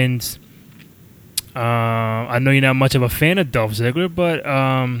 Dolph wins. I know you're not much of a fan of Dolph Ziggler, but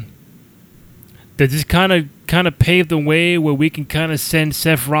they just kind of paved the way where we can kind of send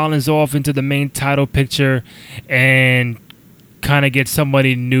Seth Rollins off into the main title picture and kind of get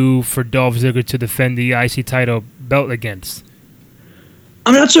somebody new for Dolph Ziggler to defend the IC title belt against.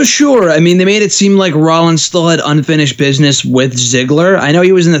 I'm not so sure. I mean, they made it seem like Rollins still had unfinished business with Ziggler. I know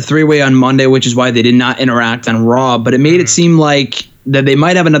he was in the three-way on Monday, which is why they did not interact on Raw, but it made it seem like that they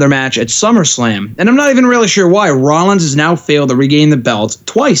might have another match at SummerSlam. And I'm not even really sure why. Rollins has now failed to regain the belt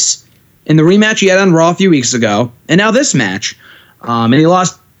twice. In the rematch he had on Raw a few weeks ago, and now this match. And he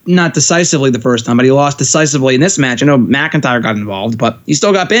lost not decisively the first time, but he lost decisively in this match. I know McIntyre got involved, but he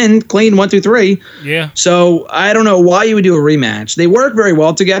still got pinned clean 1, 2, 3. Yeah. So I don't know why you would do a rematch. They work very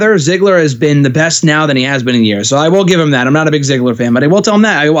well together. Ziggler has been the best now than he has been in years. So I will give him that. I'm not a big Ziggler fan, but I will tell him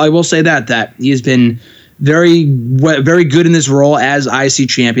that. I will say that he has been very good in this role as IC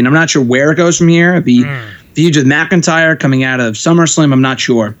champion. I'm not sure where it goes from here. If he feuds with McIntyre coming out of SummerSlam, I'm not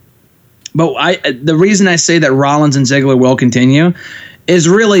sure. But the reason I say that Rollins and Ziggler will continue is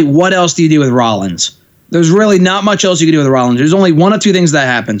really, what else do you do with Rollins? There's really not much else you can do with Rollins. There's only one of two things that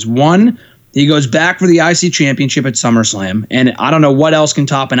happens. One, he goes back for the IC championship at SummerSlam, and I don't know what else can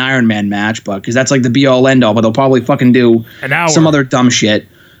top an Iron Man match, but because that's like the be-all, end-all, but they'll probably fucking do some other dumb shit.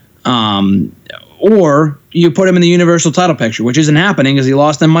 Or you put him in the Universal title picture, which isn't happening because he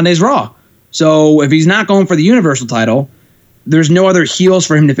lost on Monday's Raw. So if he's not going for the Universal title, there's no other heels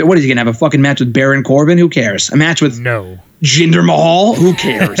for him to fit. What is he going to have, a fucking match with Baron Corbin? Who cares? A match with Jinder Mahal? Who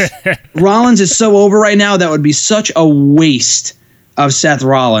cares? Rollins is so over right now, that would be such a waste of Seth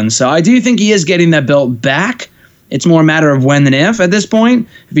Rollins. So I do think he is getting that belt back. It's more a matter of when than if at this point.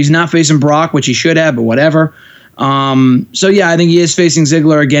 If he's not facing Brock, which he should have, but whatever. So yeah, I think he is facing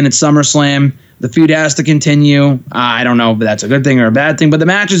Ziggler again at SummerSlam. The feud has to continue. I don't know if that's a good thing or a bad thing, but the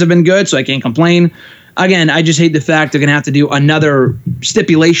matches have been good, so I can't complain. Again, I just hate the fact they're going to have to do another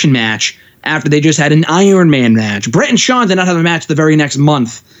stipulation match after they just had an Iron Man match. Bret and Shawn did not have a match the very next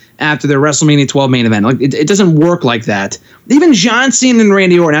month after their WrestleMania 12 main event. Like it doesn't work like that. Even John Cena and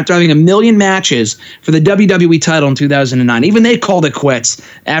Randy Orton, after having a million matches for the WWE title in 2009, even they called it quits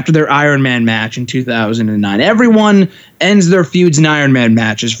after their Iron Man match in 2009. Everyone ends their feuds in Iron Man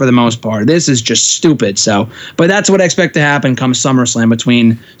matches for the most part. This is just stupid. But that's what I expect to happen come SummerSlam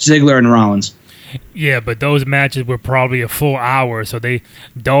between Ziggler and Rollins. Yeah, but those matches were probably a full hour, so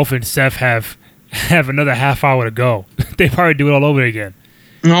Dolph and Seth have another half hour to go. They probably do it all over again.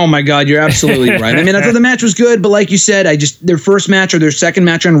 Oh my God, you're absolutely right. I mean, I thought the match was good, but like you said, their first match or their second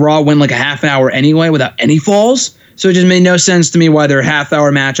match on Raw went like a half hour anyway without any falls. So it just made no sense to me why their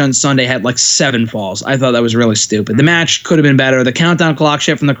half-hour match on Sunday had like 7 falls. I thought that was really stupid. The match could have been better. The countdown clock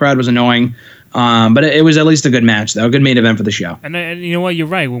shit from the crowd was annoying. But it was at least a good match, though. A good main event for the show. And you know what? You're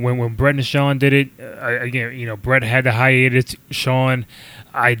right. When Bret and Shawn did it, again, Bret had the hiatus. Shawn,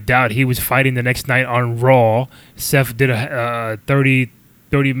 I doubt he was fighting the next night on Raw. Seth did a 30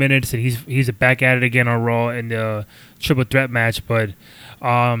 minutes, and he's back at it again on Raw in the triple threat match. But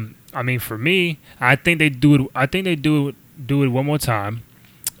I mean, for me, I think they do it. I think they do it one more time.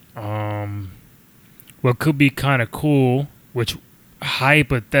 What could be kind of cool, which,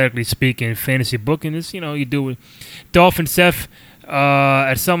 hypothetically speaking, fantasy booking is, you do it. Dolph and Seth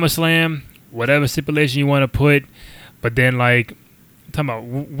at SummerSlam, whatever stipulation you want to put. But then, like, I'm talking about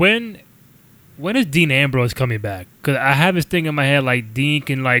when is Dean Ambrose coming back? Because I have this thing in my head, like, Dean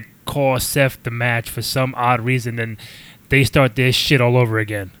can, like, call Seth the match for some odd reason, and they start their shit all over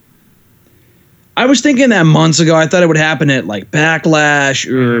again. I was thinking that months ago. I thought it would happen at, like, Backlash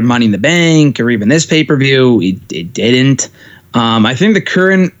or Money in the Bank or even this pay-per-view. It didn't. I think the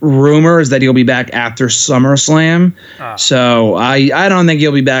current rumor is that he'll be back after SummerSlam. So I don't think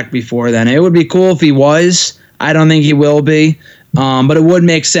he'll be back before then. It would be cool if he was. I don't think he will be. But it would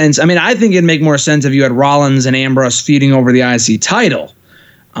make sense. I mean, I think it'd make more sense if you had Rollins and Ambrose feuding over the IC title.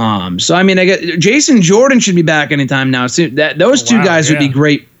 So, I mean, I guess Jason Jordan should be back anytime now. So those two guys would be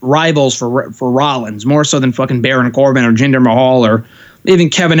great rivals for Rollins, more so than fucking Baron Corbin or Jinder Mahal or Even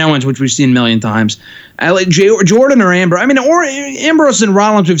Kevin Owens, which we've seen a million times. I like Jordan or Ambrose. I mean, or Ambrose and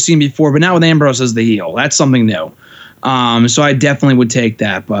Rollins we've seen before, but not with Ambrose as the heel. That's something new. So I definitely would take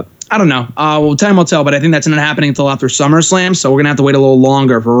that, but I don't know. Well, time will tell, but I think that's not happening until after SummerSlam, so we're going to have to wait a little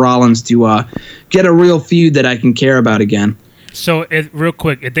longer for Rollins to get a real feud that I can care about again. So, real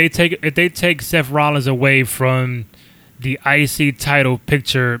quick, if they take Seth Rollins away from the IC title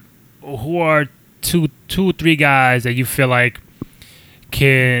picture, who are two, 3 guys that you feel like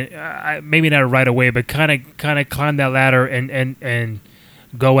can maybe not right away, but kind of climb that ladder and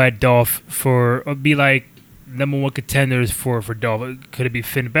go at Dolph or be like number 1 contenders for Dolph? Could it be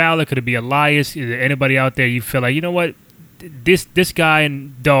Finn Balor? Could it be Elias? Is there anybody out there you feel like, you know what, this guy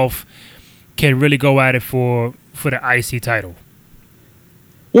and Dolph can really go at it for the IC title?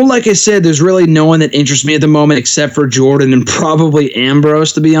 Well, like I said, there's really no one that interests me at the moment except for Jordan and probably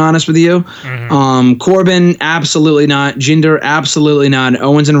Ambrose, to be honest with you. Mm-hmm. Corbin, absolutely not. Jinder, absolutely not.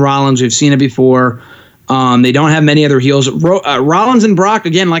 Owens and Rollins, we've seen it before. They don't have many other heels. Rollins and Brock,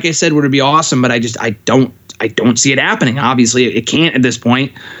 again, like I said, would be awesome, but I don't see it happening. Obviously, it can't at this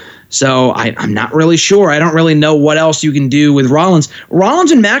point. So I'm not really sure. I don't really know what else you can do with Rollins.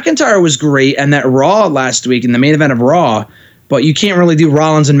 Rollins and McIntyre was great and that Raw last week in the main event of Raw. But you can't really do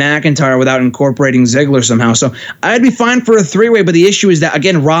Rollins and McIntyre without incorporating Ziggler somehow. So I'd be fine for a 3-way, but the issue is that,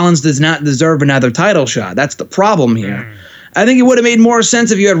 again, Rollins does not deserve another title shot. That's the problem here. I think it would have made more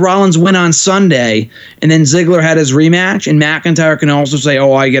sense if you had Rollins win on Sunday and then Ziggler had his rematch and McIntyre can also say,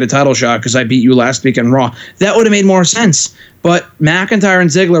 oh, I get a title shot because I beat you last week on Raw. That would have made more sense. But McIntyre and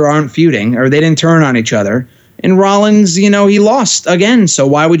Ziggler aren't feuding, or they didn't turn on each other. And Rollins, he lost again. So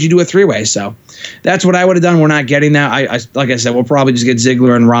why would you do a 3-way? So that's what I would have done. We're not getting that. I like I said, we'll probably just get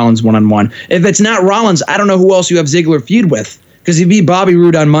Ziggler and Rollins 1-on-1. If it's not Rollins, I don't know who else you have Ziggler feud with, because he beat Bobby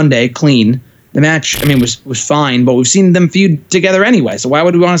Roode on Monday clean. The match, was fine, but we've seen them feud together anyway. So why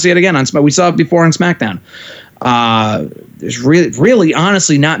would we want to see it again? We saw it before on SmackDown. There's really,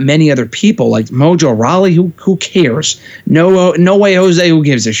 honestly, not many other people like Mojo Rawley. Who cares? No way, Jose. Who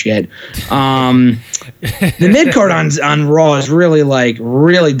gives a shit? The mid card on Raw is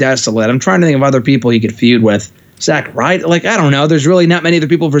really desolate. I'm trying to think of other people he could feud with. Zack Ryder, I don't know. There's really not many other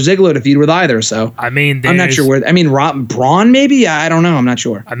people for Ziggler to feud with either. So I'm not sure where. Braun maybe. I don't know. I'm not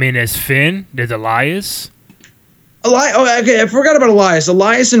sure. There's Finn. There's Elias. Okay, I forgot about Elias.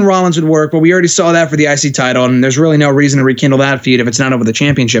 Elias and Rollins would work, but we already saw that for the IC title, and there's really no reason to rekindle that feud if it's not over the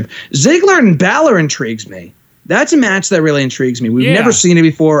championship. Ziggler and Balor intrigues me. That's a match that really intrigues me. We've never seen it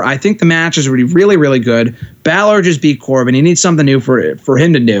before. I think the match is really, really good. Balor just beat Corbin. He needs something new for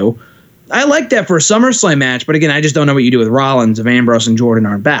him to do. I like that for a SummerSlam match, but again, I just don't know what you do with Rollins if Ambrose and Jordan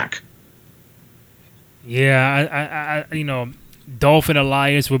aren't back. Yeah, Dolph and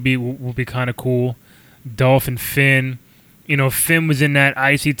Elias would be kind of cool. Dolph and Finn. Finn was in that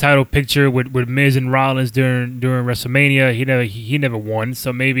IC title picture with Miz and Rollins during WrestleMania. He never won,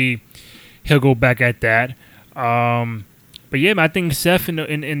 so maybe he'll go back at that. But yeah, I think Seth in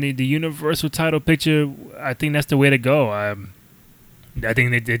the Universal title picture, I think that's the way to go. I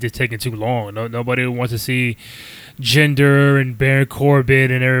think they're just taking too long. Nobody wants to see Jinder and Baron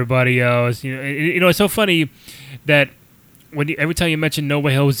Corbin and everybody else. It's so funny that every time you mention No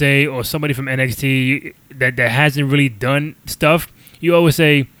Way Jose or somebody from NXT that hasn't really done stuff, you always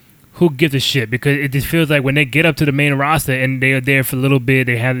say, who gives a shit? Because it just feels like when they get up to the main roster and they're there for a little bit,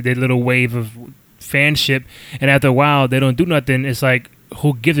 they have their little wave of fanship, and after a while they don't do nothing. It's like,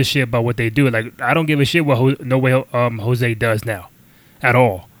 who gives a shit about what they do? I don't give a shit what No Way Jose does now at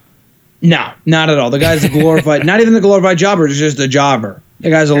all. No, not at all. The guy's a glorified, not even the glorified jobber, it's just a jobber. The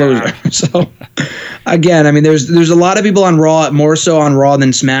guy's a loser. So, again, there's a lot of people on Raw, more so on Raw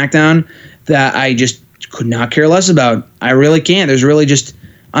than SmackDown, that I just could not care less about. I really can't. There's really just,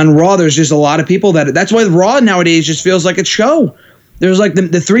 on Raw, there's just a lot of people that's why Raw nowadays just feels like a show. There's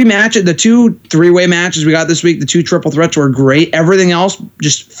the 3 matches, the 2 3-way matches we got this week, the 2 triple threats were great. Everything else,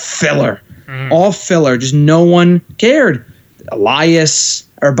 just filler. All filler. Just no one cared. Elias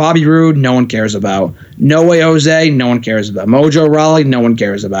or Bobby Roode, no one cares about. No Way Jose, no one cares about. Mojo Rawley, no one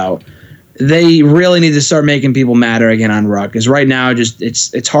cares about. They really need to start making people matter again on Raw, because right now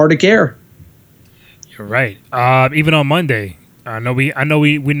it's hard to care. You're right. Even on Monday, I know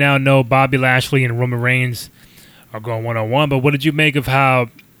we now know Bobby Lashley and Roman Reigns are going 1-on-1. But what did you make of how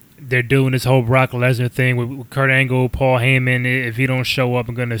they're doing this whole Brock Lesnar thing with Kurt Angle, Paul Heyman? If he don't show up,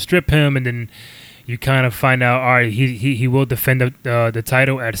 I'm going to strip him, and then you kind of find out, all right, he will defend the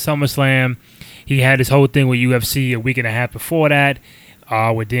title at SummerSlam. He had this whole thing with UFC a week and a half before that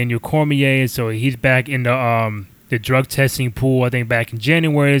with Daniel Cormier, so he's back in the drug testing pool, I think, back in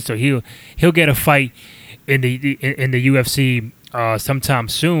January. So he'll get a fight in the UFC sometime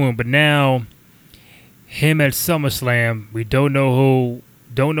soon. But now, him at SummerSlam, we don't know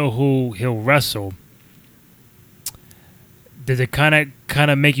who he'll wrestle. Does it kind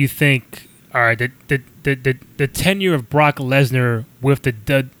of make you think? All right, the tenure of Brock Lesnar with the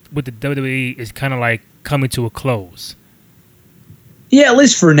WWE is kind of like coming to a close. Yeah, at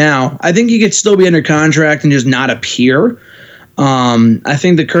least for now. I think he could still be under contract and just not appear. I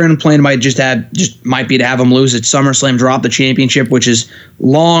think the current plan might might be to have him lose at SummerSlam, drop the championship, which is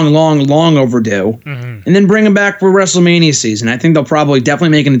long overdue, and then bring him back for WrestleMania season. I think they'll definitely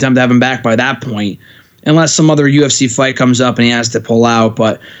make an attempt to have him back by that point, unless some other UFC fight comes up and he has to pull out.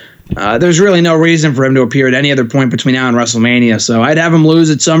 But there's really no reason for him to appear at any other point between now and WrestleMania. So I'd have him lose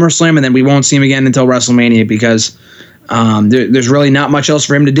at SummerSlam, and then we won't see him again until WrestleMania because there's really not much else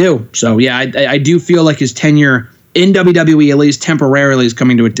for him to do. So yeah, I do feel like his tenure in WWE, at least temporarily, is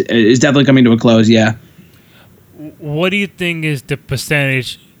definitely coming to a close. Yeah. What do you think is the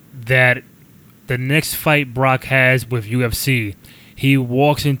percentage that the next fight Brock has with UFC, he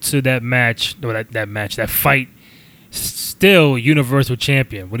walks into that fight, still Universal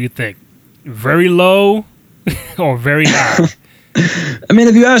Champion? What do you think? Very low or very high? I mean,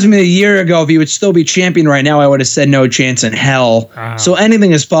 if you asked me a year ago if he would still be champion right now, I would have said no chance in hell. So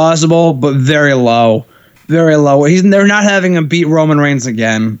anything is possible, but very low. Very low. They're not having him beat Roman Reigns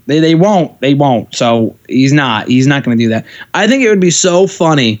again. They won't. They won't. So he's not going to do that. I think it would be so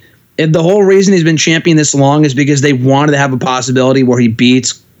funny if the whole reason he's been champion this long is because they wanted to have a possibility where he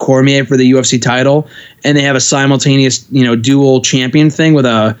beats Cormier for the UFC title, and they have a simultaneous, dual champion thing with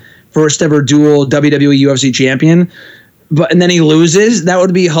a first ever dual WWE UFC champion. And then he loses. That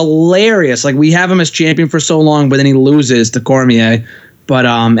would be hilarious. Like, we have him as champion for so long, but then he loses to Cormier. But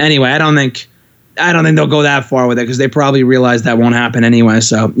anyway, I don't think they'll go that far with it because they probably realize that won't happen anyway.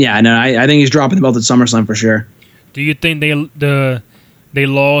 So yeah, no, I think he's dropping the belt at SummerSlam for sure. Do you think they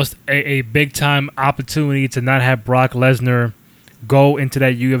lost a big time opportunity to not have Brock Lesnar go into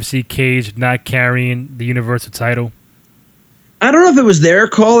that UFC cage not carrying the Universal title? I don't know if it was their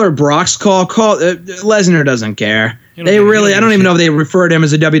call or Brock's call. Lesnar doesn't care. I don't even know if they referred to him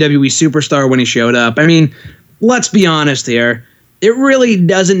as a WWE superstar when he showed up. I mean, let's be honest here. It really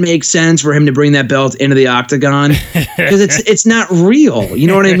doesn't make sense for him to bring that belt into the octagon because it's not real. You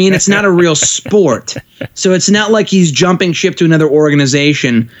know what I mean? It's not a real sport. So it's not like he's jumping ship to another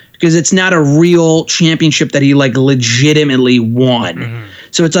organization because it's not a real championship that he like legitimately won. Mm-hmm.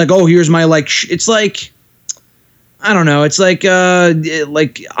 So it's like, oh, here's my it's like, I don't know. It's like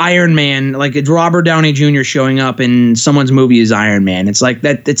Iron Man, like it's Robert Downey Jr. showing up in someone's movie as Iron Man. It's like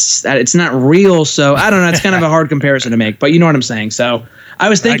that. It's not real. So I don't know. It's kind of a hard comparison to make, but you know what I'm saying. So I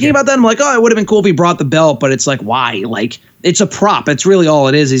was thinking about that. I'm like, oh, it would have been cool if he brought the belt, but it's like, why? Like, it's a prop. It's really all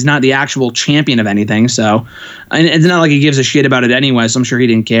it is. He's not the actual champion of anything. So, and it's not like he gives a shit about it anyway. So I'm sure he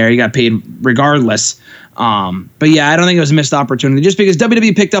didn't care. He got paid regardless. But yeah, I don't think it was a missed opportunity just because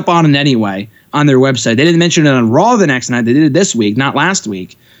WWE picked up on it anyway on their website. They didn't mention it on Raw the next night. They did it this week, not last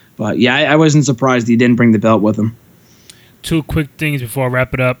week. But yeah, I wasn't surprised he didn't bring the belt with him. Two quick things before I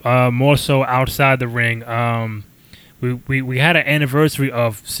wrap it up. More so outside the ring. We had an anniversary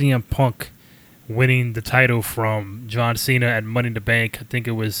of CM Punk winning the title from John Cena at Money in the Bank. I think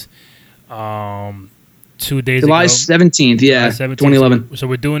it was 2 days July ago. 17th, yeah, July 17th. 2011. So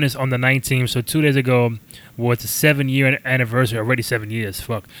we're doing this on the 19th. So 2 days ago was the 7-year anniversary. Already 7 years.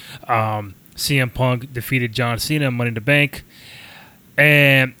 Fuck. CM Punk defeated John Cena at Money in the Bank.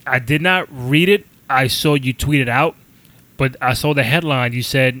 And I did not read it. I saw you tweet it out. But I saw the headline. You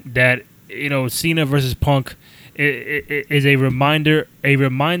said that, Cena versus Punk is a reminder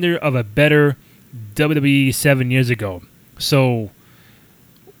of a better WWE 7 years ago. So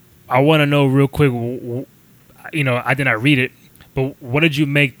I want to know real quick, I did not read it, but what did you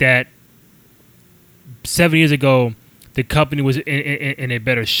make that 7 years ago the company was in a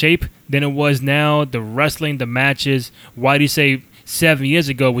better shape than it was now? The wrestling, the matches. Why do you say 7 years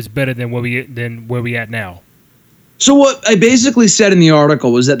ago was better than where we at now? So what I basically said in the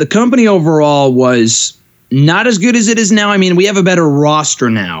article was that the company overall was not as good as it is now. I mean, we have a better roster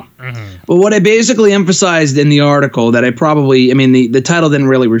now. Mm-hmm. But what I basically emphasized in the article that the title didn't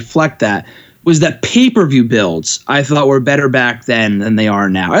really reflect that, was that pay-per-view builds I thought were better back then than they are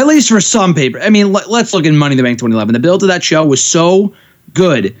now. At least for some I mean, let's look at Money in the Bank 2011. The build to that show was so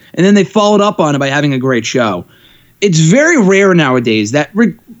good. And then they followed up on it by having a great show. It's very rare nowadays that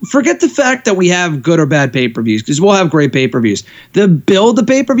forget the fact that we have good or bad pay-per-views, because we'll have great pay-per-views. The build the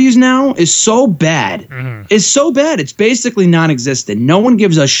pay-per-views now is so bad. Mm-hmm. It's so bad. It's basically non-existent. No one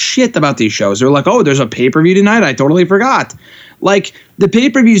gives a shit about these shows. They're like, oh, there's a pay-per-view tonight. I totally forgot. Like, the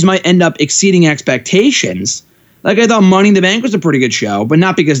pay-per-views might end up exceeding expectations, Like, I thought Money in the Bank was a pretty good show, but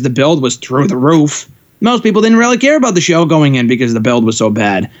not because the build was through the roof. Most people didn't really care about the show going in because the build was so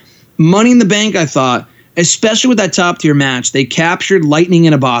bad. Money in the Bank, I thought, especially with that top-tier match, they captured lightning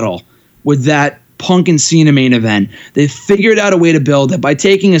in a bottle with that Punk and Cena main event. They figured out a way to build it by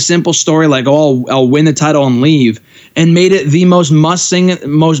taking a simple story like, oh, I'll win the title and leave, and made it the most must-see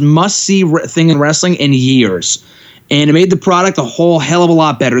thing in wrestling in years. And it made the product a whole hell of a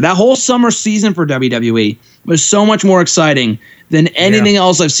lot better. That whole summer season for WWE was so much more exciting than anything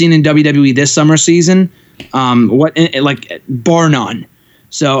else I've seen in WWE this summer season. Bar none.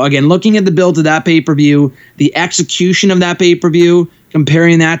 So again, looking at the build to that pay-per-view, the execution of that pay-per-view,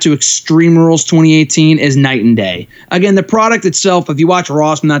 comparing that to Extreme Rules 2018 is night and day. Again, the product itself, if you watch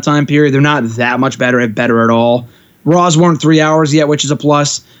Raws from that time period, they're not that much better, if better at all. Raws weren't 3 hours yet, which is a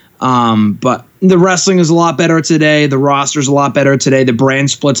plus. But the wrestling is a lot better today. The roster's a lot better today. The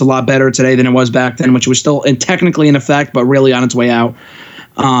brand split's a lot better today than it was back then, which was still technically in effect, but really on its way out.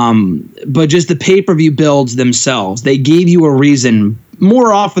 But just the pay-per-view builds themselves, they gave you a reason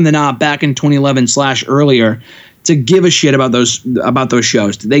more often than not back in 2011/earlier to give a shit about those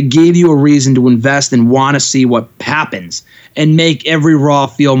shows. They gave you a reason to invest and want to see what happens and make every Raw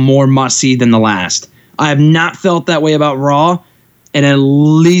feel more must-see than the last. I have not felt that way about Raw in at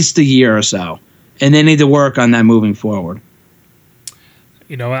least a year or so, and they need to work on that moving forward.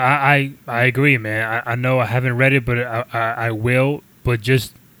 You know, I agree, man. I know I haven't read it, but I will. But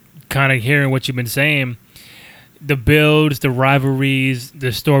just kind of hearing what you've been saying, the builds, the rivalries, the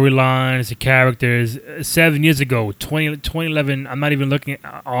storylines, the characters. 7 years ago, 2011, I'm not even looking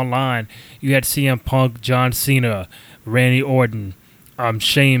online, you had CM Punk, John Cena, Randy Orton,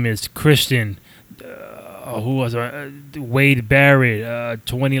 Sheamus, Christian, who was Wade Barrett,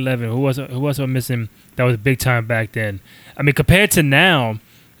 2011. Who was I missing? That was big time back then. I mean, compared to now,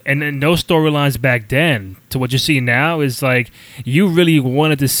 and then those storylines back then to what you see now is like you really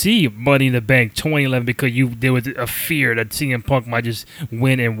wanted to see Money in the Bank 2011 because there was a fear that CM Punk might just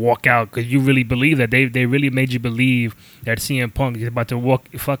win and walk out because you really believe that they really made you believe that CM Punk is about to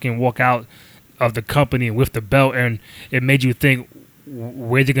walk out of the company with the belt, and it made you think,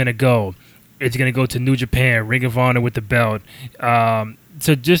 where's it gonna go? It's going to go to New Japan, Ring of Honor with the belt.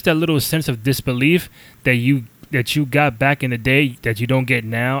 So just that little sense of disbelief that you got back in the day that you don't get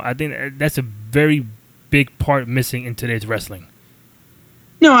now, I think that's a very big part missing in today's wrestling.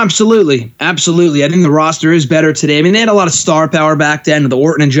 No, absolutely. Absolutely. I think the roster is better today. I mean, they had a lot of star power back then. The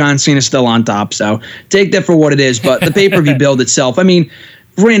Orton and John Cena still on top, so take that for what it is. But the pay-per-view build itself, I mean,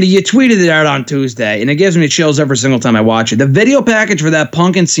 Randy, you tweeted it out on Tuesday, and it gives me chills every single time I watch it. The video package for that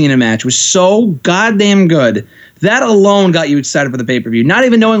Punk and Cena match was so goddamn good. That alone got you excited for the pay-per-view, not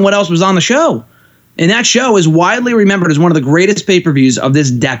even knowing what else was on the show. And that show is widely remembered as one of the greatest pay-per-views of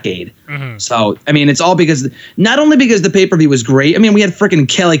this decade. Mm-hmm. So, I mean, it's all because, not only because the pay-per-view was great, I mean, we had freaking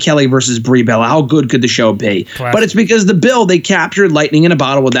Kelly versus Brie Bella. How good could the show be? Classic. But it's because the build, they captured lightning in a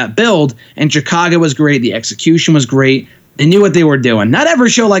bottle with that build, and Chicago was great. The execution was great. They knew what they were doing. Not every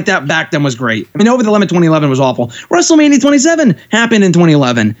show like that back then was great. I mean, Over the Limit 2011 was awful. WrestleMania 27 happened in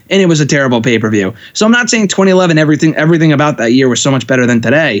 2011, and it was a terrible pay-per-view. So I'm not saying 2011, everything about that year was so much better than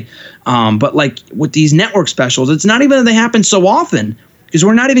today. But like with these network specials, it's not even that they happen so often because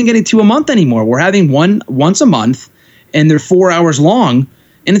we're not even getting 2 a month anymore. We're having one once a month, and they're 4 hours long,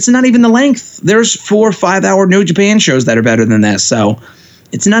 and it's not even the length. There's 4 or 5 hour New Japan shows that are better than this. So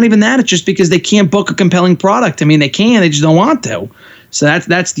it's not even that. It's just because they can't book a compelling product. I mean, they can. They just don't want to. So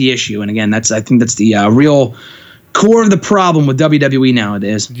that's the issue. And again, I think that's the real core of the problem with WWE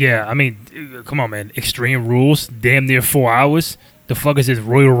nowadays. Yeah, I mean, come on, man. Extreme Rules, damn near 4 hours. The fuck is this,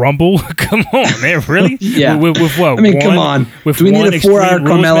 Royal Rumble? Come on, man. Really? Yeah. With what? I mean, come on. Do we need a 4 hour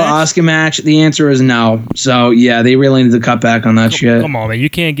Carmella Asuka match? The answer is no. So, yeah, they really need to cut back on that shit. Come on, man. You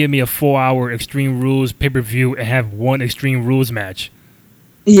can't give me a 4 hour Extreme Rules pay-per-view and have one Extreme Rules match.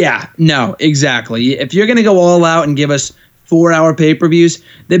 Yeah, no, exactly. If you're going to go all out and give us 4 hour pay-per-views,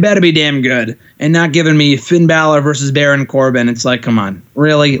 they better be damn good. And not giving me Finn Balor versus Baron Corbin. It's like, come on.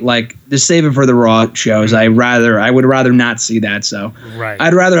 Really? Like, just save it for the Raw shows. I would rather not see that. So right.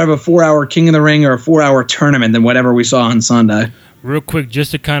 I'd rather have a 4 hour King of the Ring or a 4 hour tournament than whatever we saw on Sunday. Real quick,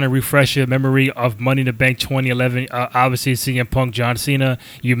 just to kind of refresh your memory of Money in the Bank 2011, obviously CM Punk, John Cena.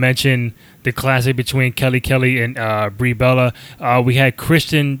 You mentioned the classic between Kelly and Brie Bella. We had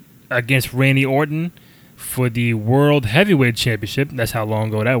Christian against Randy Orton for the World Heavyweight Championship. That's how long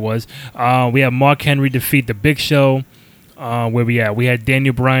ago that was. We had Mark Henry defeat The Big Show. Where we at? We had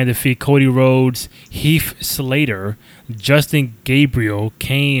Daniel Bryan defeat Cody Rhodes, Heath Slater, Justin Gabriel,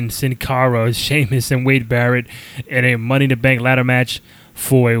 Kane, Sin Cara, Sheamus, and Wade Barrett in a Money in the Bank ladder match.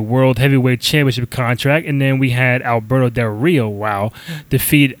 for a World Heavyweight Championship contract. And then we had Alberto Del Rio,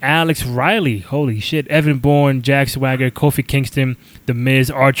 defeat Alex Riley, holy shit, Evan Bourne, Jack Swagger, Kofi Kingston, The Miz,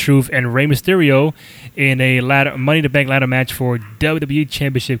 R-Truth, and Rey Mysterio in a Money in the Bank ladder match for WWE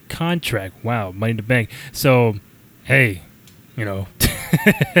Championship contract. Wow, Money in the Bank. So, hey,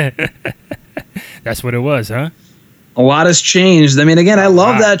 that's what it was, huh? A lot has changed. I mean, again, I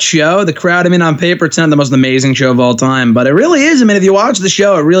love that show. The crowd, on paper, it's not the most amazing show of all time, but it really is. If you watch the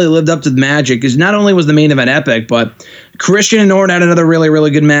show, it really lived up to the magic, because not only was the main event epic, but Christian and Orton had another really,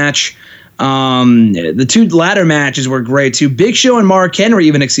 really good match. The two ladder matches were great, too. Big Show and Mark Henry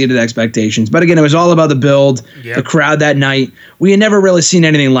even exceeded expectations. But again, it was all about the build, the crowd that night. We had never really seen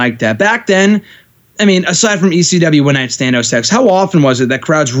anything like that. Back then, aside from ECW One Night Stand 06, how often was it that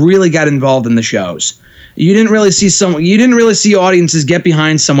crowds really got involved in the shows? You didn't really see audiences get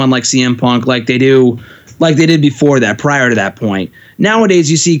behind someone like CM Punk like they did before that, prior to that point. Nowadays,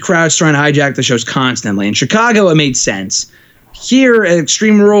 you see crowds trying to hijack the shows constantly. In Chicago, it made sense. Here at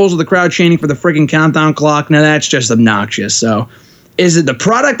Extreme Rules with the crowd chanting for the freaking countdown clock, now that's just obnoxious. So, is it the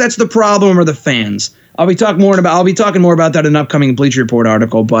product that's the problem or the fans? I'll be talking more about that in an upcoming Bleacher Report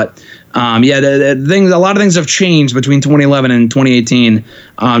article. But a lot of things have changed between 2011 and 2018,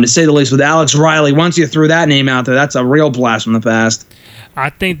 to say the least. With Alex Riley, once you threw that name out there, that's a real blast from the past. I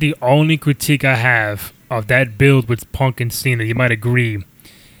think the only critique I have of that build with Punk and Cena, you might agree,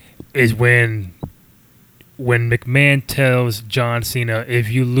 is when McMahon tells John Cena, if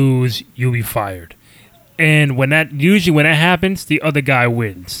you lose, you'll be fired. And when that happens, the other guy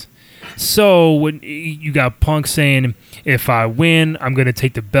wins. So when you got Punk saying, if I win, I'm going to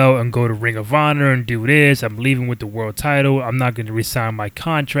take the belt and go to Ring of Honor and do this. I'm leaving with the world title. I'm not going to resign my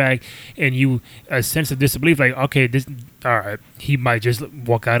contract. And you, a sense of disbelief, like, okay, all right, he might just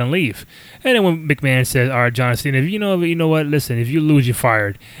walk out and leave. And then when McMahon says, all right, John Cena, you know what, listen, if you lose, you're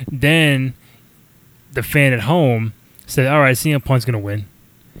fired. Then the fan at home said, all right, CM Punk's going to win.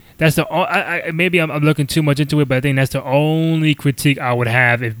 That's maybe I'm looking too much into it, but I think that's the only critique I would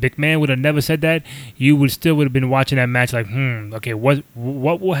have. If McMahon would have never said that, you would have been watching that match like, okay, what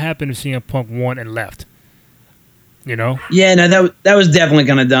will happen if CM Punk won and left? Yeah, no, that was definitely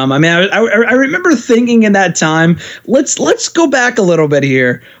kind of dumb. I remember thinking in that time, let's go back a little bit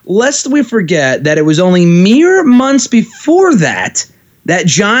here, lest we forget that it was only mere months before that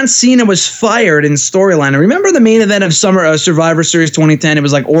John Cena was fired in storyline. And remember the main event of Survivor Series 2010? It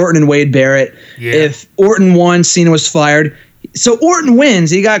was like Orton and Wade Barrett. Yeah. If Orton won, Cena was fired. So Orton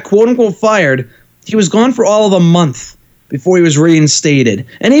wins. He got quote-unquote fired. He was gone for all of a month before he was reinstated.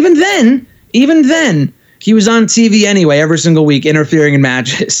 And even then, he was on TV anyway every single week interfering in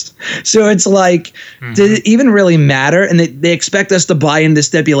matches. So it's like, did it even really matter? And they expect us to buy into the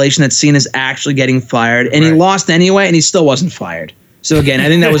stipulation that Cena's actually getting fired. And he lost anyway, and he still wasn't fired. So again, I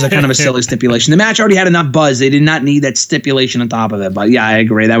think that was a kind of a silly stipulation. The match already had enough buzz; they did not need that stipulation on top of it. But yeah, I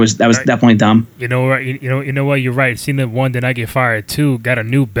agree. That was definitely dumb. You know what? You're right. Cena, one, did not get fired. Two, got a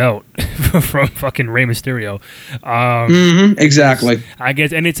new belt from fucking Rey Mysterio. Exactly. I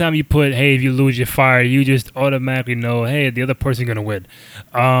guess anytime you put, hey, if you lose, you're fired, you just automatically know, hey, the other person's gonna win.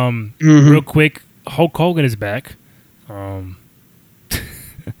 Real quick, Hulk Hogan is back.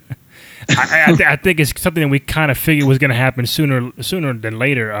 I think it's something that we kind of figured was going to happen sooner than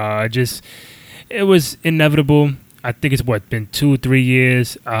later. It was inevitable. I think it's been 2 or 3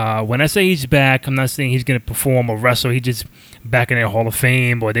 years. When I say he's back, I'm not saying he's going to perform or wrestle. He's just back in their Hall of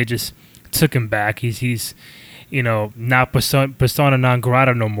Fame, or they just took him back. He's not persona non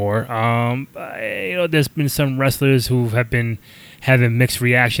grata no more. There's been some wrestlers who have been having mixed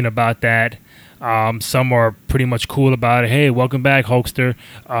reaction about that. Some are pretty much cool about it. Hey, welcome back, Hulkster.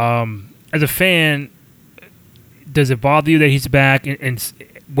 As a fan, does it bother you that he's back? And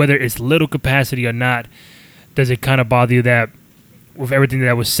whether it's little capacity or not, does it kind of bother you that with everything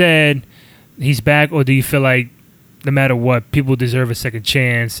that was said, he's back? Or do you feel like no matter what, people deserve a second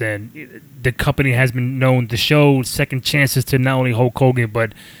chance, and the company has been known to show second chances to not only Hulk Hogan,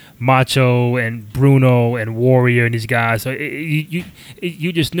 but Macho and Bruno and Warrior and these guys? So you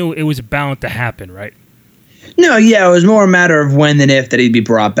just knew it was bound to happen, right? No, yeah, it was more a matter of when than if that he'd be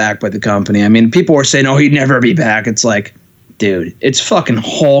brought back by the company. I mean, people were saying, oh, he'd never be back. It's like, dude, it's fucking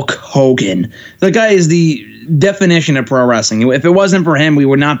Hulk Hogan. The guy is the definition of pro wrestling. If it wasn't for him, we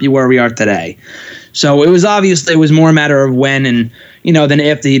would not be where we are today. So it was more a matter of when and, than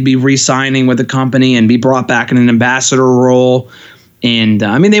if he'd be re-signing with the company and be brought back in an ambassador role. And,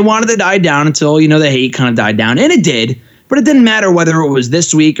 they wanted to die down until, the hate kind of died down. And it did. But it didn't matter whether it was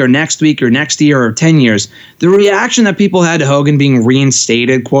this week or next year or 10 years. The reaction that people had to Hogan being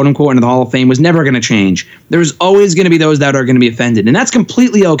reinstated, quote unquote, into the Hall of Fame was never going to change. There's always going to be those that are going to be offended, and that's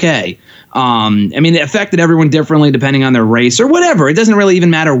completely okay. I mean, it affected everyone differently depending on their race or whatever. It doesn't really even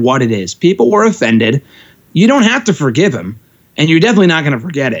matter what it is. People were offended. You don't have to forgive him, and you're definitely not going to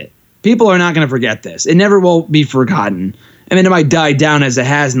forget it. People are not going to forget this. It never will be forgotten. I mean, it might die down as it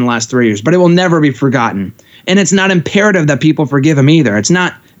has in the last 3 years, but it will never be forgotten. And it's not imperative that people forgive him either. It's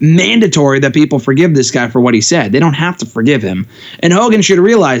not mandatory that people forgive this guy for what he said. They don't have to forgive him. And Hogan should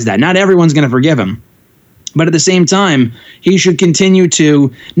realize that. Not everyone's going to forgive him. But at the same time, he should continue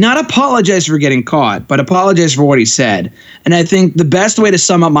to not apologize for getting caught, but apologize for what he said. And I think the best way to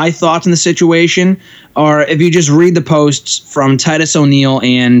sum up my thoughts on the situation are if you just read the posts from Titus O'Neil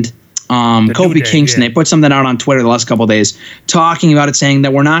and Kofi Kingston. Yeah. They put something out on Twitter the last couple of days talking about it, saying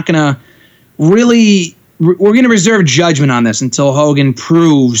that we're not going to really – we're going to reserve judgment on this until Hogan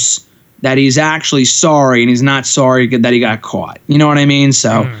proves that he's actually sorry and he's not sorry that he got caught. You know what I mean?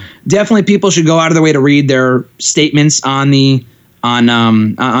 So definitely people should go out of their way to read their statements on the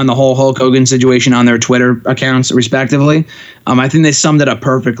whole Hulk Hogan situation on their Twitter accounts, respectively. I think they summed it up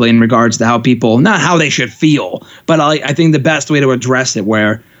perfectly in regards to how people, not how they should feel, but I think the best way to address it,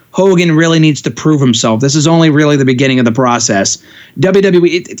 where Hogan really needs to prove himself. This is only really the beginning of the process.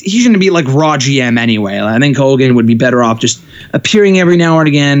 WWE, he shouldn't be like Raw GM anyway. I think Hogan would be better off just appearing every now and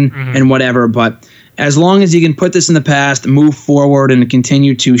again and whatever. But as long as he can put this in the past, move forward, and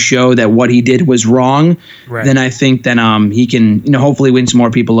continue to show that what he did was wrong, then I think that he can, hopefully win some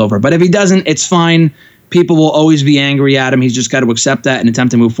more people over. But if he doesn't, it's fine. People will always be angry at him. He's just got to accept that and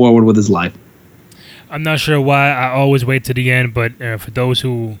attempt to move forward with his life. I'm not sure why I always wait to the end, but for those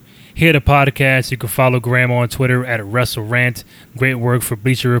who hear the podcast, you can follow Graham on Twitter at WrestleRant. Great work for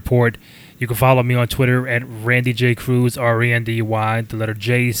Bleacher Report. You can follow me on Twitter at Randy J. Cruz, Rendy, the letter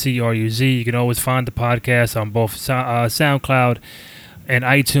JCRUZ. You can always find the podcast on both SoundCloud and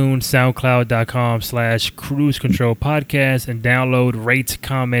iTunes, soundcloud.com/Cruise Control Podcast, and download, rate,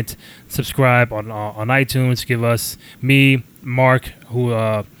 comment, subscribe on iTunes. Give us, me, Mark, who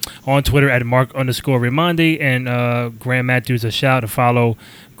on Twitter at Mark_Raimondi, and Graham Matthews a shout to follow.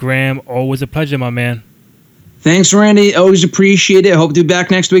 Graham, always a pleasure, my man. Thanks, Randy. Always appreciate it. Hope to be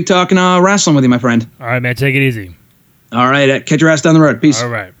back next week talking wrestling with you, my friend. All right, man. Take it easy. All right. Catch your ass down the road. Peace. All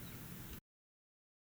right.